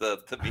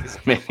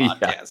music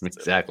podcast.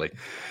 Exactly.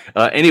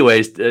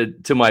 Anyways,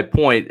 to my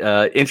point,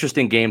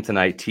 interesting game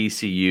tonight.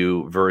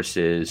 TCU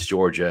versus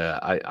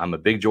Georgia. I'm a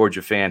big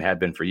Georgia fan. Have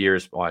been for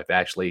years. My wife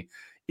actually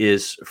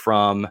is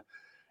from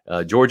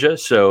Georgia,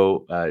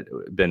 so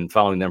been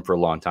following them for a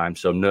long time.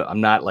 So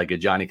I'm not like a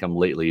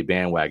Johnny-come-lately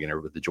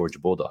bandwagoner with the Georgia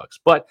Bulldogs.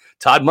 But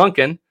Todd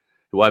Monken,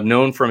 who I've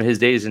known from his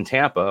days in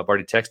Tampa, I've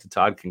already texted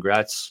Todd,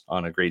 congrats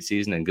on a great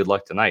season and good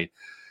luck tonight.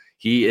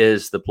 He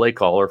is the play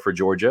caller for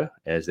Georgia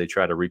as they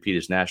try to repeat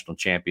as national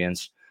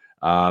champions.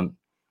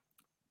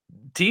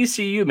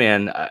 TCU,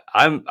 man,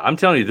 I'm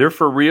telling you, they're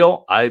for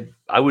real. I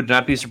would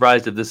not be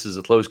surprised if this is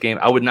a close game.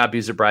 I would not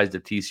be surprised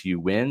if TCU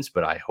wins,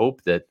 but I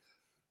hope that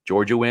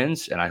Georgia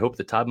wins, and I hope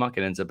that Todd Monken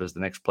ends up as the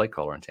next play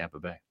caller in Tampa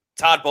Bay.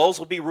 Todd Bowles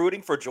will be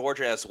rooting for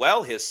Georgia as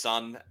well. His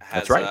son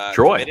has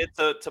Troy. committed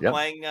to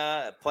playing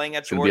at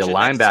Georgia. He'll be a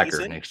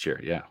linebacker next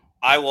year. Yeah.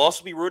 I will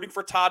also be rooting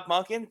for Todd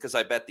Monken because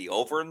I bet the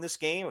over in this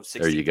game of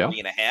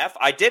 63.5.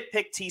 I did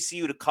pick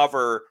TCU to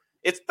cover.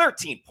 It's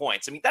 13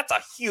 points. I mean, that's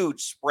a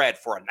huge spread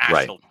for a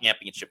national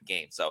championship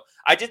game. So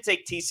I did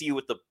take TCU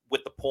with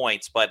the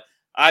points, but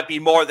I'd be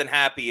more than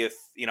happy if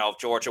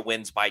Georgia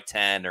wins by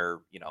 10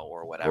 or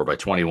whatever. Or by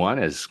 21,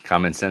 as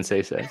Common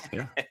Sensei says.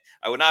 Yeah.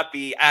 I would not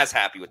be as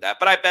happy with that,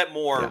 but I bet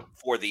more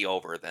for the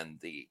over than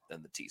the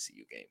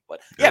TCU game.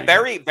 But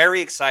very, very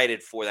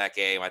excited for that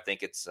game. I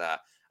think it's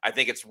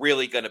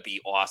really going to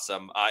be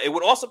awesome. It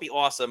would also be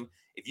awesome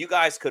if you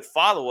guys could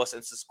follow us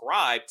and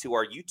subscribe to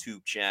our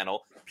YouTube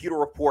channel, Pewter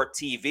Report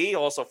TV.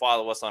 Also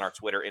follow us on our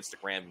Twitter,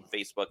 Instagram, and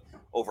Facebook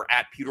over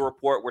at Pewter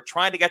Report. We're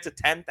trying to get to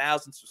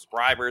 10,000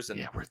 subscribers.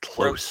 And we're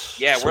close.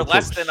 We're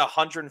less than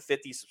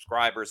 150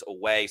 subscribers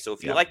away. So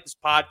if you like this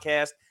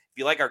podcast, if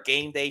you like our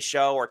game day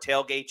show, our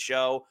tailgate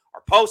show,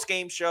 our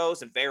post-game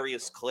shows, and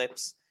various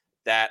clips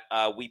that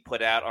we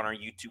put out on our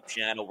YouTube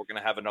channel, we're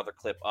going to have another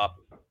clip up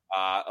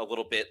a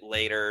little bit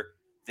later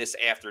this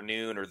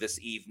afternoon or this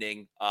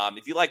evening.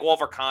 If you like all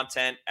of our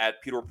content at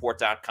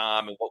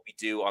pewterreport.com and what we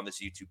do on this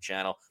YouTube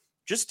channel,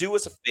 just do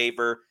us a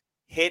favor,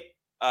 hit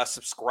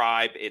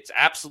subscribe. It's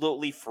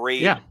absolutely free.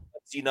 Yeah.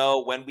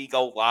 When we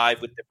go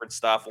live with different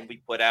stuff, when we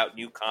put out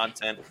new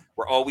content,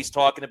 we're always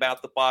talking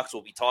about the Bucs.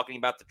 We'll be talking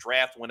about the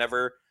draft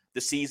whenever the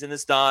season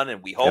is done,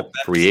 and we hope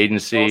that free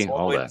agency,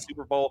 all that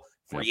Super Bowl,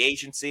 free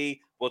agency.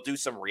 We'll do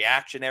some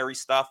reactionary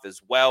stuff as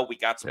well. We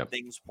got some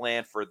things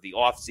planned for the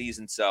off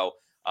season. So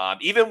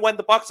even when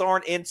the Bucs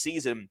aren't in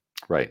season,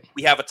 Right.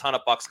 We have a ton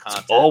of Bucks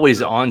content. It's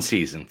always on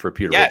season for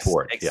Pewter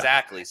Report.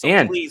 Exactly.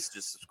 So please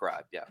just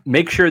subscribe. Yeah.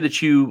 Make sure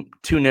that you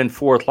tune in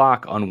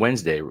 4:00 on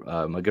Wednesday.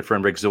 My good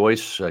friend Rick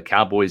Zoyce,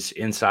 Cowboys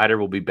Insider,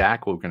 will be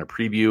back. We're going to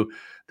preview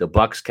the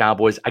Bucks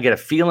Cowboys. I get a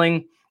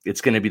feeling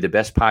it's going to be the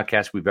best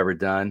podcast we've ever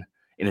done,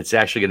 and it's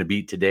actually going to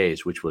beat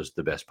today's, which was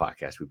the best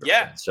podcast we've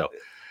ever done. So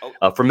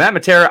for Matt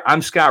Matera,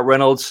 I'm Scott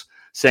Reynolds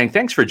saying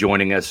thanks for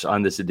joining us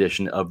on this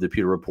edition of the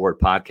Pewter Report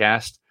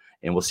podcast,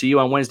 and we'll see you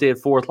on Wednesday at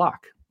 4:00.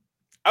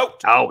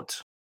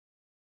 Out.